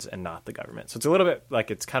Greenbones and not the government. So it's a little bit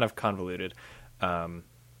like it's kind of convoluted. I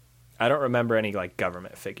don't remember any like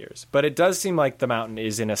government figures, but it does seem like the Mountain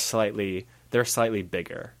is in they're slightly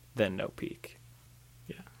bigger than No-Peak.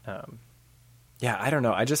 Yeah. Yeah, I don't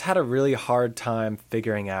know. I just had a really hard time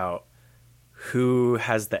figuring out who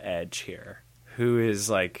has the edge here. Who is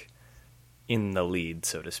like in the lead,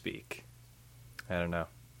 so to speak. I don't know.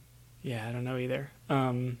 Yeah, I don't know either.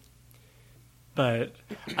 But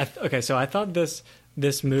so I thought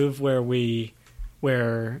this move where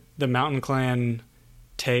the Mountain Clan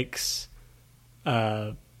takes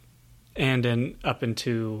Andon up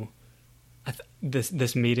into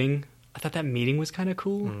this meeting. I thought that meeting was kind of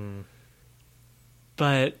cool.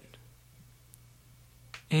 But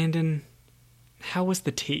Andon, how was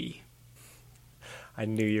the tea? I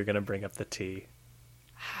knew you were going to bring up the tea.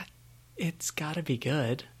 It's got to be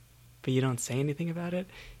good, but you don't say anything about it.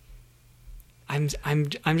 I'm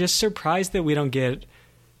just surprised that we don't get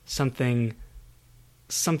something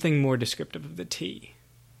more descriptive of the tea.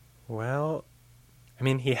 Well, I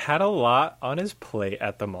mean, he had a lot on his plate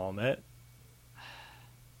at the moment.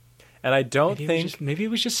 And I don't think... Maybe it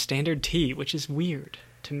was just standard tea, which is weird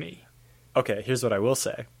to me. Okay, here's what I will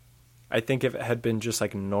say. I think if it had been just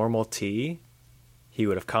like normal tea, he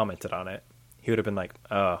would have commented on it. He would have been like,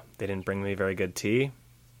 oh, they didn't bring me very good tea?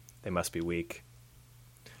 They must be weak.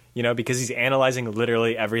 You know, because he's analyzing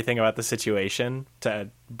literally everything about the situation to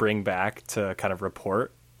bring back to kind of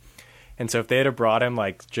report. And so if they had brought him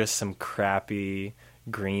like just some crappy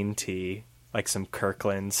green tea, like some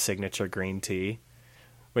Kirkland's signature green tea,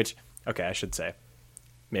 which, okay, I should say,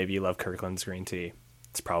 maybe you love Kirkland's green tea.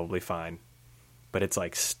 It's probably fine. But it's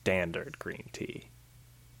like standard green tea,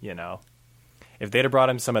 you know? If they'd have brought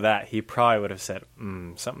him some of that, he probably would have said,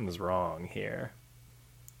 something's wrong here.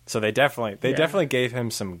 So they definitely gave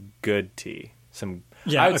him some good tea.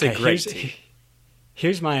 I would say great tea.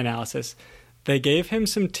 Here's my analysis. They gave him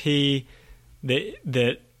some tea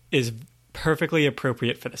that is perfectly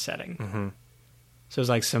appropriate for the setting. Mm-hmm. So it's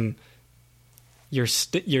like some your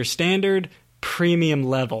standard premium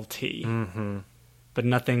level tea, but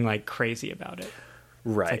nothing like crazy about it.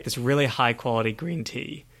 Right. It's like this really high quality green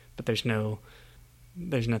tea, but there's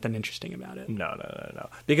nothing interesting about it. No.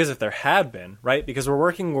 Because if there had been, right? Because we're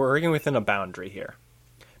working within a boundary here.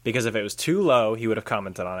 Because if it was too low, he would have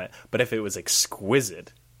commented on it. But if it was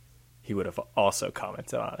exquisite, he would have also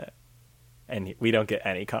commented on it. And we don't get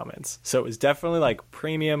any comments. So it was definitely like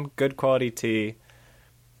premium, good quality tea,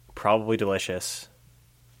 probably delicious,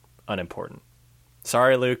 unimportant.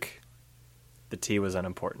 Sorry, Luke. The tea was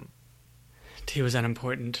unimportant. Tea was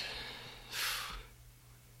unimportant.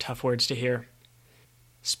 Tough words to hear.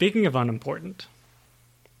 Speaking of unimportant,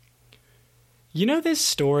 you know this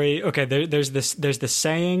story? Okay, there's this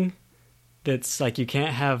saying that's like you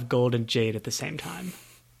can't have gold and jade at the same time.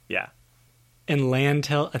 Yeah. And Lan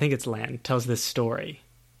tells this story,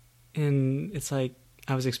 and it's like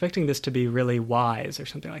I was expecting this to be really wise or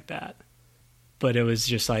something like that, but it was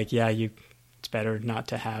just like, it's better not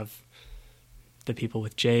to have the people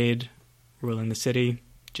with jade ruling the city,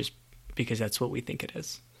 just because that's what we think it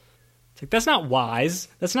is. It's like, that's not wise.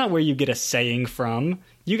 That's not where you get a saying from.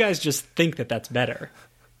 You guys just think that that's better.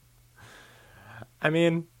 I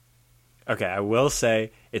mean, Okay, I will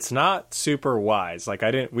say it's not super wise. Like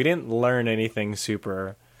we didn't learn anything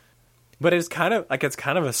super, but it's kind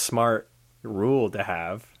of a smart rule to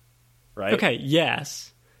have, right? Okay,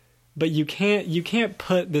 yes. But you can't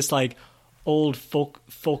put this like old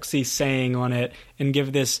folksy saying on it and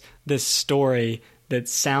give this story that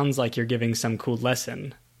sounds like you're giving some cool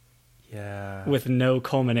lesson. Yeah. With no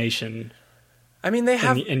culmination. I mean, they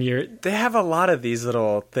have they have a lot of these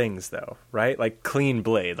little things though, right? Like clean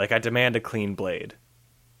blade. Like I demand a clean blade.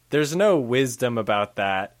 There's no wisdom about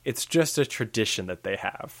that. It's just a tradition that they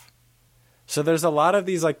have. So there's a lot of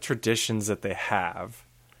these like traditions that they have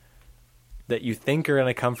that you think are going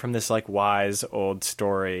to come from this like wise old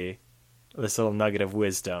story, this little nugget of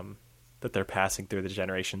wisdom that they're passing through the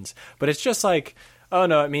generations. But it's just like, oh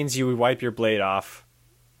no, it means you wipe your blade off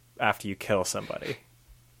after you kill somebody.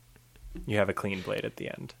 You have a clean blade at the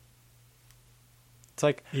end. It's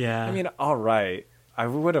like, yeah. I mean, all right. I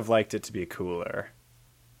would have liked it to be cooler.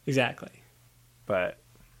 Exactly. But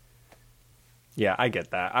yeah, I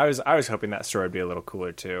get that. I was hoping that story would be a little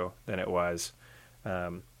cooler too than it was.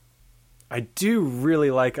 I do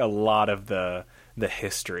really like a lot of the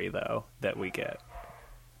history though that we get.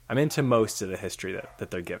 I'm into most of the history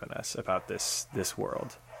that they're giving us about this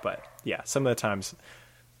world. But yeah, some of the times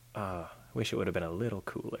I wish it would have been a little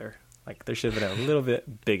cooler. Like there should have been a little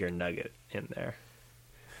bit bigger nugget in there.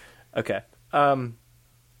 Okay.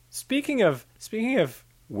 Speaking of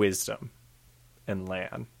wisdom and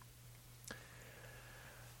Lan.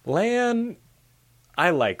 I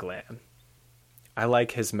like Lan. I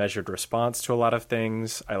like his measured response to a lot of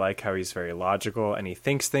things. I like how he's very logical and he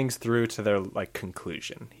thinks things through to their like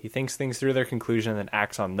conclusion. He thinks things through their conclusion and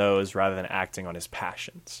acts on those rather than acting on his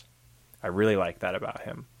passions. I really like that about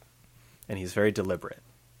him. And he's very deliberate.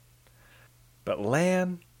 But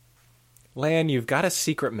Lan, you've got a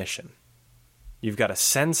secret mission. You've got to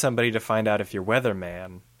send somebody to find out if your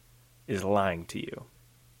weatherman is lying to you.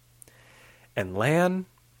 And Lan,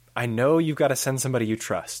 I know you've got to send somebody you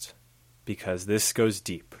trust, because this goes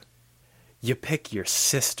deep. You pick your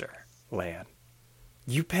sister, Lan.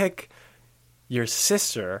 You pick your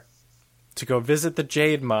sister to go visit the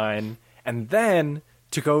jade mine, and then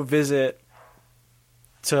to go visit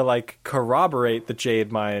to like corroborate the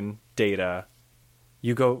jade mine data.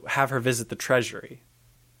 You go have her visit the treasury.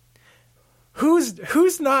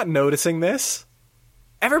 Who's not noticing this?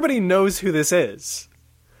 Everybody knows who this is.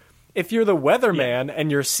 If you're the weatherman and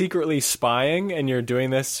you're secretly spying and you're doing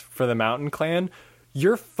this for the Mountain Clan,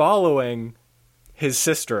 you're following his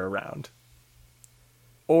sister around.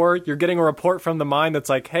 Or you're getting a report from the mine that's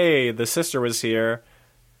like, hey, the sister was here.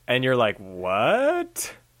 And you're like,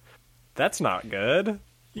 what? That's not good.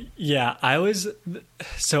 Yeah,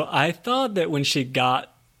 so I thought that when she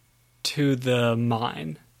got to the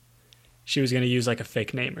mine, she was going to use like a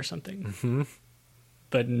fake name or something. Mm-hmm.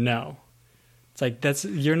 But no. It's like,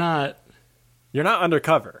 you're not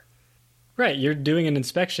undercover. Right, you're doing an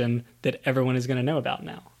inspection that everyone is going to know about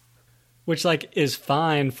now. Which like is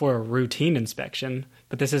fine for a routine inspection,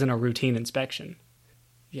 but this isn't a routine inspection.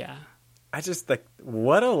 Yeah. I just like,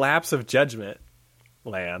 what a lapse of judgment,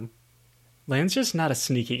 Lan. Lan's just not a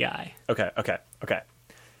sneaky guy. Okay.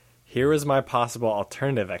 Here is my possible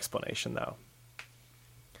alternative explanation, though.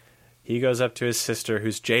 He goes up to his sister,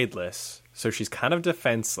 who's jadeless, so she's kind of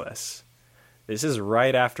defenseless. This is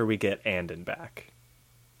right after we get Andon back.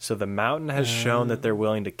 So the Mountain has shown that they're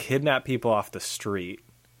willing to kidnap people off the street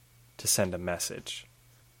to send a message.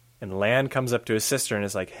 And Lan comes up to his sister and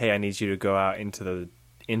is like, hey, I need you to go out into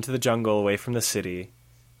the jungle, away from the city,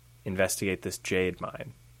 investigate this jade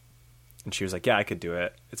mine. And she was like, yeah, I could do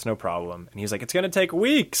it. It's no problem. And he was like, it's going to take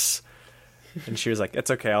weeks. And she was like,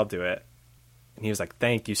 it's okay, I'll do it. And he was like,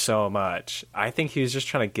 thank you so much. I think he was just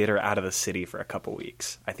trying to get her out of the city for a couple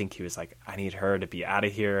weeks. I think he was like, I need her to be out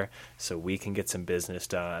of here so we can get some business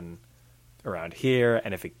done around here.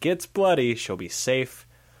 And if it gets bloody, she'll be safe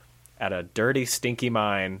at a dirty, stinky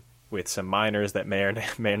mine with some miners that may or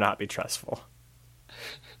may not be trustful.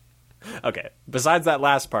 Okay, besides that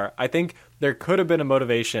last part, I think there could have been a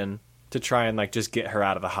motivation to try and like just get her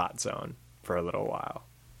out of the hot zone for a little while.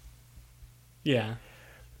 Yeah.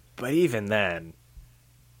 But even then,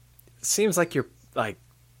 it seems like you're like,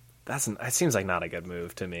 it seems like not a good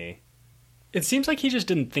move to me. It seems like he just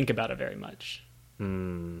didn't think about it very much.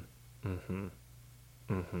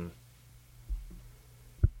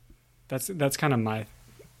 That's kind of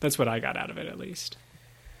that's what I got out of it, at least.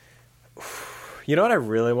 You know what I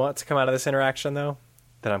really want to come out of this interaction, though?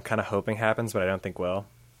 That I'm kind of hoping happens, but I don't think will?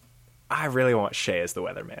 I really want Shay as the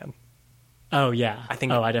weatherman. Oh, yeah. I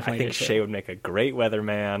think Shay would make a great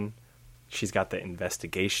weatherman. She's got the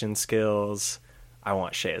investigation skills. I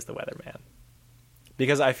want Shay as the weatherman.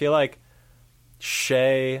 Because I feel like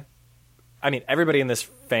Shay... I mean, everybody in this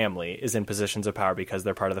family is in positions of power because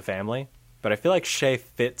they're part of the family. But I feel like Shay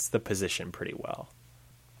fits the position pretty well.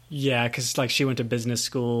 Yeah, because like she went to business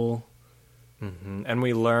school. Mm-hmm. And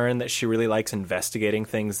we learn that she really likes investigating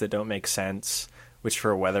things that don't make sense, which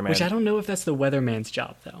for a weatherman... Which I don't know if that's the weatherman's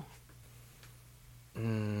job, though.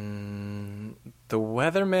 The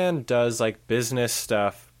weatherman does like business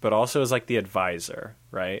stuff, but also is like the advisor,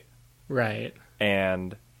 right? Right.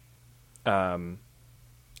 And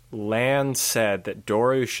Lan said that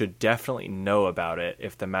Doru should definitely know about it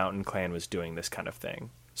if the Mountain Clan was doing this kind of thing.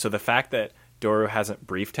 So the fact that Doru hasn't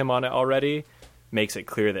briefed him on it already makes it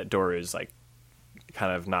clear that Doru is like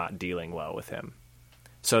kind of not dealing well with him.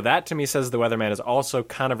 So that to me says the weatherman is also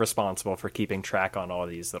kind of responsible for keeping track on all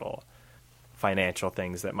these little financial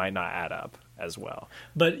things that might not add up as well.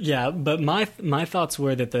 But my thoughts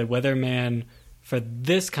were that the weatherman for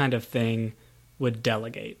this kind of thing would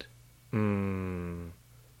delegate.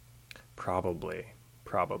 Probably.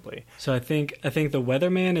 So I think the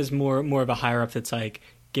weatherman is more of a higher up that's like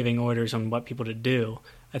giving orders on what people to do.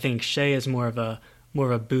 I think Shay is more of a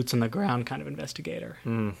boots on the ground kind of investigator.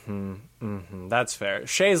 That's fair.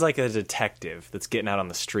 Shay's like a detective that's getting out on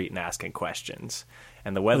the street and asking questions.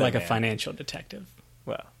 And the weatherman... Like a financial detective.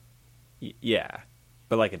 Well, yeah.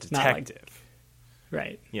 But like a detective.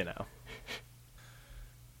 Right. You know.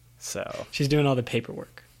 So... She's doing all the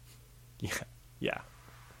paperwork. Yeah.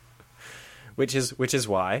 Which is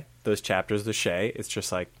why those chapters with Shay, it's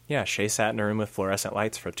just like, yeah, Shay sat in a room with fluorescent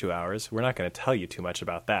lights for 2 hours. We're not going to tell you too much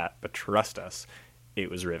about that, but trust us, it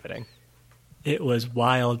was riveting. It was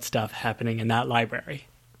wild stuff happening in that library.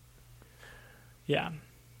 Yeah.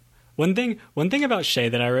 One thing about Shay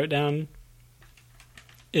that I wrote down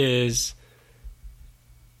is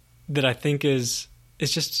that I think is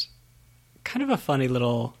just kind of a funny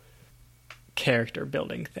little character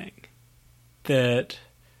building thing. That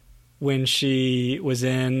when she was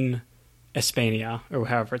in Espania, or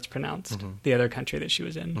however it's pronounced, the other country that she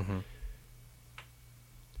was in,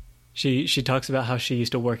 she talks about how she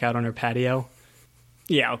used to work out on her patio.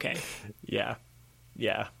 Yeah, okay. Yeah.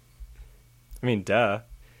 I mean, duh.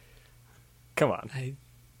 Come on.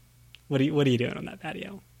 What are you doing on that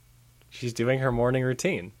patio? She's doing her morning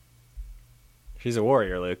routine. She's a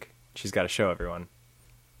warrior, Luke. She's got to show everyone.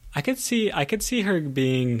 I could see her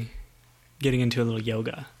getting into a little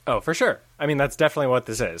yoga. Oh, for sure. I mean, that's definitely what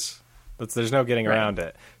this is. There's no getting around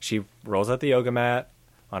it. She rolls out the yoga mat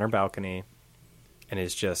on her balcony and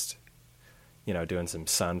is just, doing some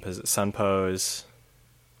sun pose,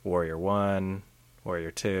 warrior 1,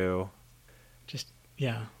 warrior 2. Just,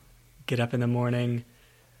 get up in the morning,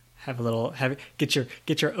 get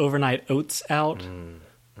your overnight oats out.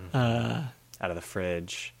 Out of the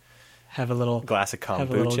fridge. Have a little glass of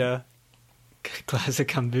kombucha.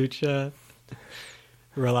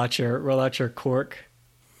 Roll out your cork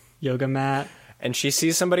yoga mat. And she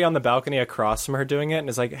sees somebody on the balcony across from her doing it and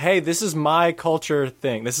is like, hey, this is my culture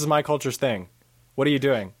thing. This is my culture's thing. What are you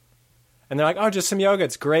doing? And they're like, oh, just some yoga.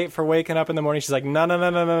 It's great for waking up in the morning. She's like,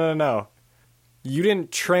 no. You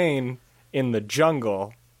didn't train in the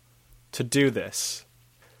jungle to do this.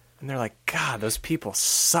 And they're like, God, those people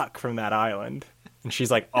suck from that island. And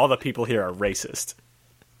she's like, all the people here are racist.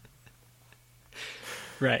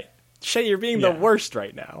 Right. Shay, you're being the worst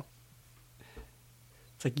right now.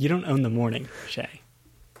 It's like, you don't own the morning, Shay.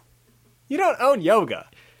 You don't own yoga.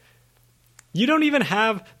 You don't even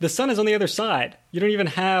have... The sun is on the other side. You don't even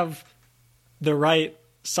have the right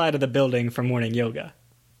side of the building for morning yoga.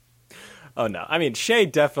 Oh, no. I mean, Shay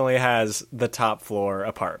definitely has the top floor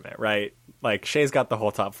apartment, right? Like, Shay's got the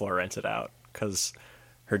whole top floor rented out because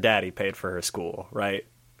her daddy paid for her school, right?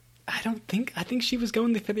 I think she was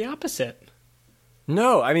going for the opposite.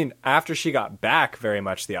 No, I mean, after she got back, very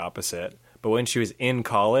much the opposite. But when she was in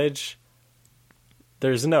college,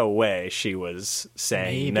 there's no way she was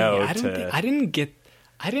saying no to... I didn't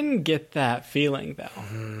get that feeling,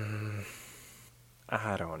 though.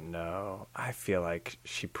 I don't know. I feel like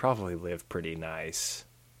she probably lived pretty nice.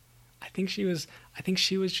 I think she was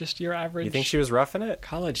just your average... You think she was roughing it?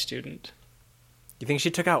 College student. You think she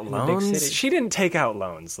took out in the big loans? city. She didn't take out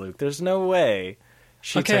loans, Luke. There's no way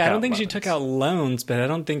she took out I don't think loans. she took out loans, but I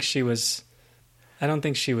don't think she was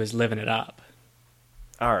living it up.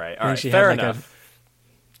 All right. She Fair had enough.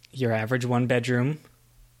 Your average 1 bedroom,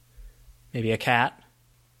 maybe a cat.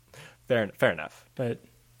 Fair enough. But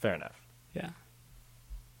fair enough. Yeah.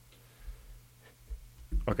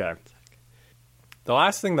 Okay. The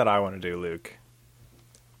last thing that I want to do, Luke,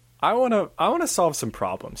 I want to solve some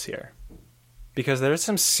problems here. Because there's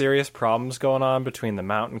some serious problems going on between the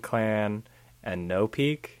Mountain Clan and no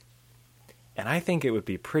peak. And I think it would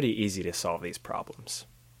be pretty easy to solve these problems.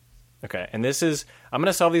 Okay, and I'm going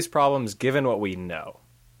to solve these problems given what we know.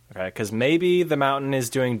 Okay, because maybe the Mountain is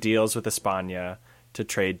doing deals with Espana to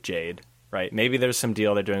trade jade, right? Maybe there's some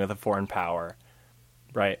deal they're doing with a foreign power,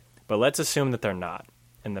 right? But let's assume that they're not.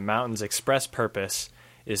 And the Mountain's express purpose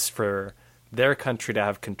is for their country to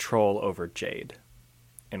have control over jade.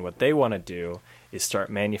 And what they want to do is start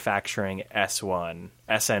manufacturing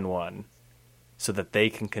SN1, so that they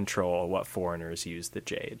can control what foreigners use the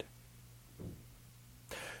jade.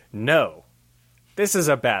 No, this is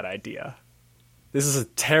a bad idea. This is a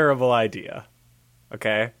terrible idea.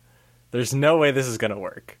 Okay? There's no way this is going to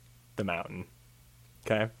work, the Mountain.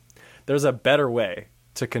 Okay? There's a better way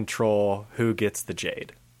to control who gets the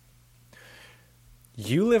jade.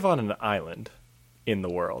 You live on an island in the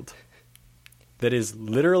world that is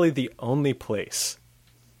literally the only place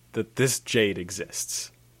that this jade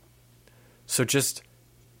exists. So just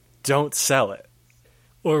don't sell it.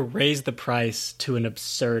 Or raise the price to an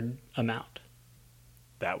absurd amount.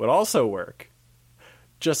 That would also work.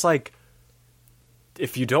 Just like,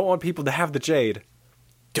 if you don't want people to have the jade,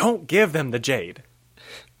 don't give them the jade.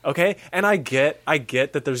 Okay? And I get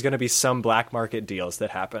that there's going to be some black market deals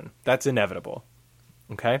that happen. That's inevitable.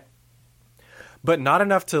 Okay? But not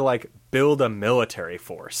enough to, like, build a military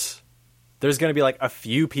force. There's going to be, like, a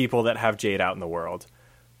few people that have jade out in the world.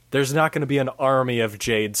 There's not going to be an army of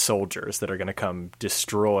jade soldiers that are going to come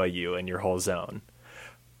destroy you and your whole zone.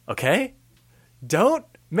 Okay?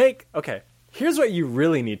 Okay, here's what you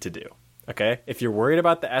really need to do. Okay? If you're worried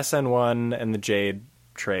about the SN1 and the jade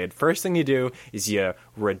trade, first thing you do is you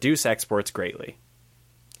reduce exports greatly.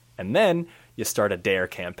 And then you start a DARE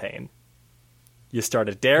campaign. You start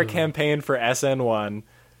a DARE campaign for SN1.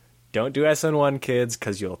 Don't do SN1, kids,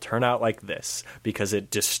 because you'll turn out like this, because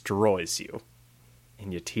it destroys you.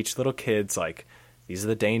 And you teach little kids, like, these are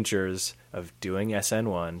the dangers of doing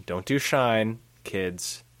SN1. Don't do shine,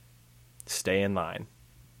 kids. Stay in line.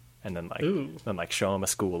 And then, show them a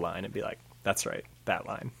school line and be like, that's right, that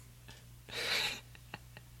line.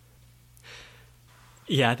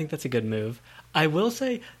 Yeah, I think that's a good move. I will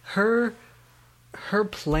say her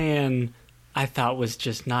plan, I thought, was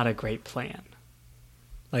just not a great plan.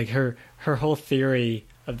 Like, her whole theory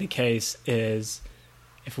of the case is,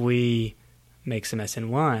 if we make some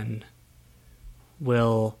SN1,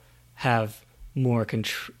 we'll have more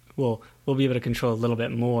control. We'll be able to control a little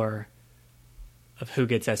bit more of who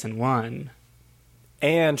gets SN1.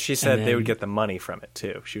 And she said they would get the money from it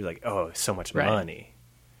too. She was like, "Oh, so much money."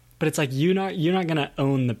 But it's like you're not going to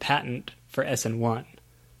own the patent for SN1.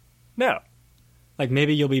 No. Like,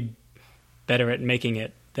 maybe you'll be better at making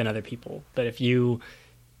it than other people. But if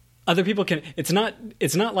other people can, it's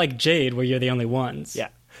not like Jade where you're the only ones. Yeah.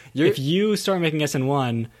 If you start making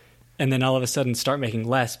SN1 and then all of a sudden start making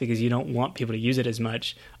less because you don't want people to use it as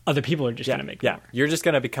much, other people are just going to make more. You're just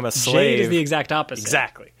going to become a slave. Jade is the exact opposite.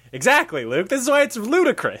 Exactly, Luke. This is why it's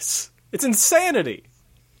ludicrous. It's insanity.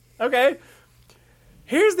 Okay?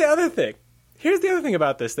 Here's the other thing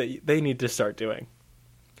about this that they need to start doing.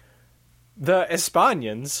 The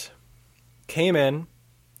Espanians came in.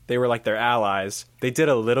 They were like their allies. They did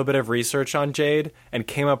a little bit of research on jade and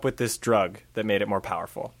came up with this drug that made it more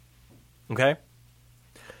powerful. Okay?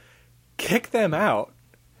 Kick them out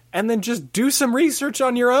and then just do some research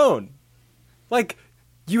on your own. Like,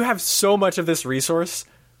 you have so much of this resource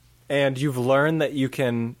and you've learned that you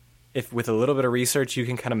can, if with a little bit of research, you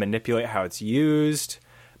can kind of manipulate how it's used.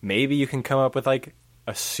 Maybe you can come up with like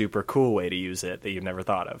a super cool way to use it that you've never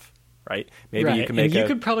thought of. Right? Maybe you can make you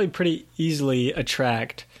could probably pretty easily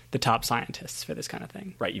attract the top scientists for this kind of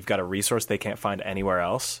thing. Right. You've got a resource they can't find anywhere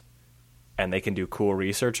else, and they can do cool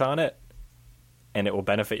research on it, and it will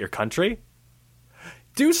benefit your country.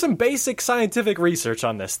 Do some basic scientific research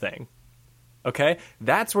on this thing. Okay?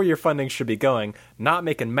 That's where your funding should be going, not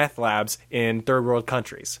making meth labs in third world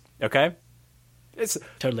countries. Okay?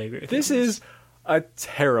 Totally agree with this. This is a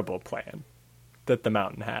terrible plan that the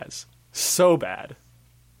Mountain has. So bad.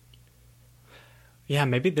 Yeah,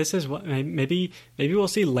 maybe this is what. Maybe we'll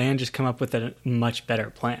see Land just come up with a much better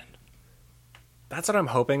plan. That's what I'm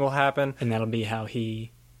hoping will happen, and that'll be how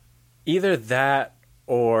he. Either that,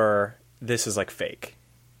 or this is like fake.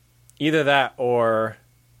 Either that, or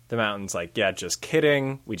the Mountain's like, yeah, just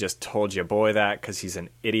kidding. We just told your boy that because he's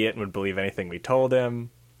an idiot and would believe anything we told him.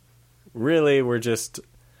 Really, we're just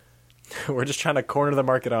trying to corner the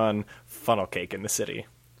market on funnel cake in the city,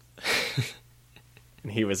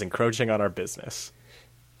 and he was encroaching on our business.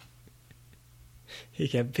 He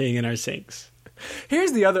kept peeing in our sinks.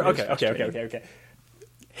 Here's the other... Okay.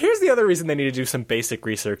 Here's the other reason they need to do some basic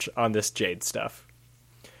research on this jade stuff.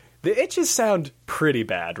 the itches sound pretty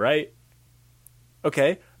bad, right?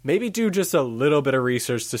 Okay, maybe do just a little bit of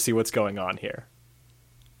research to see what's going on here.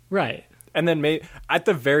 Right. And then at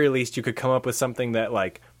the very least, you could come up with something that,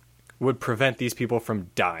 like, would prevent these people from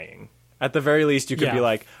dying. At the very least, you could be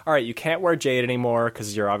like, all right, you can't wear jade anymore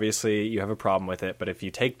because you have a problem with it. But if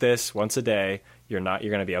you take this once a day, you're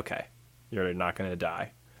going to be okay. You're not going to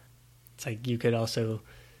die. It's like you could also,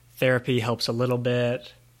 therapy helps a little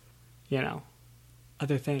bit,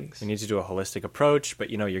 other things. You need to do a holistic approach,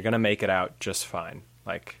 but, you're going to make it out just fine.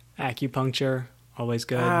 Like acupuncture, always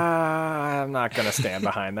good. I'm not going to stand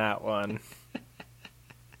behind that one.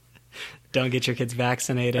 Don't get your kids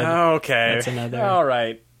vaccinated. Okay. That's another. All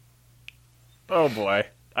right. Oh, boy.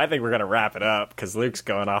 I think we're going to wrap it up because Luke's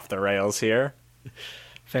going off the rails here.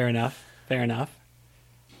 Fair enough.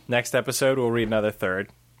 Next episode, we'll read another third.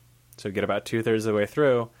 So get about 2/3 of the way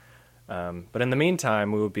through. But in the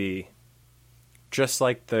meantime, we will be just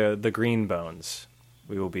like the Green Bones.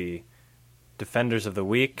 We will be defenders of the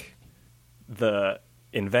weak, the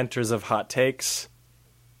inventors of hot takes.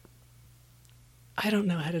 I don't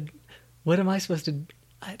know how to... What am I supposed to...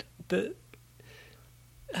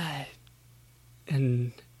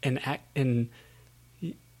 In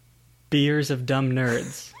beers of dumb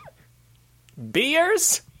nerds.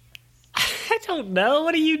 Beers? I don't know.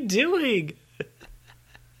 What are you doing?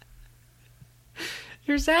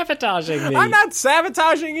 You're sabotaging me. I'm not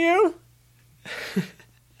sabotaging you.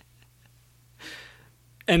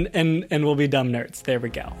 And we'll be dumb nerds. There we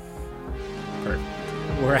go. Perfect.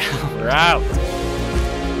 We're out. We're out.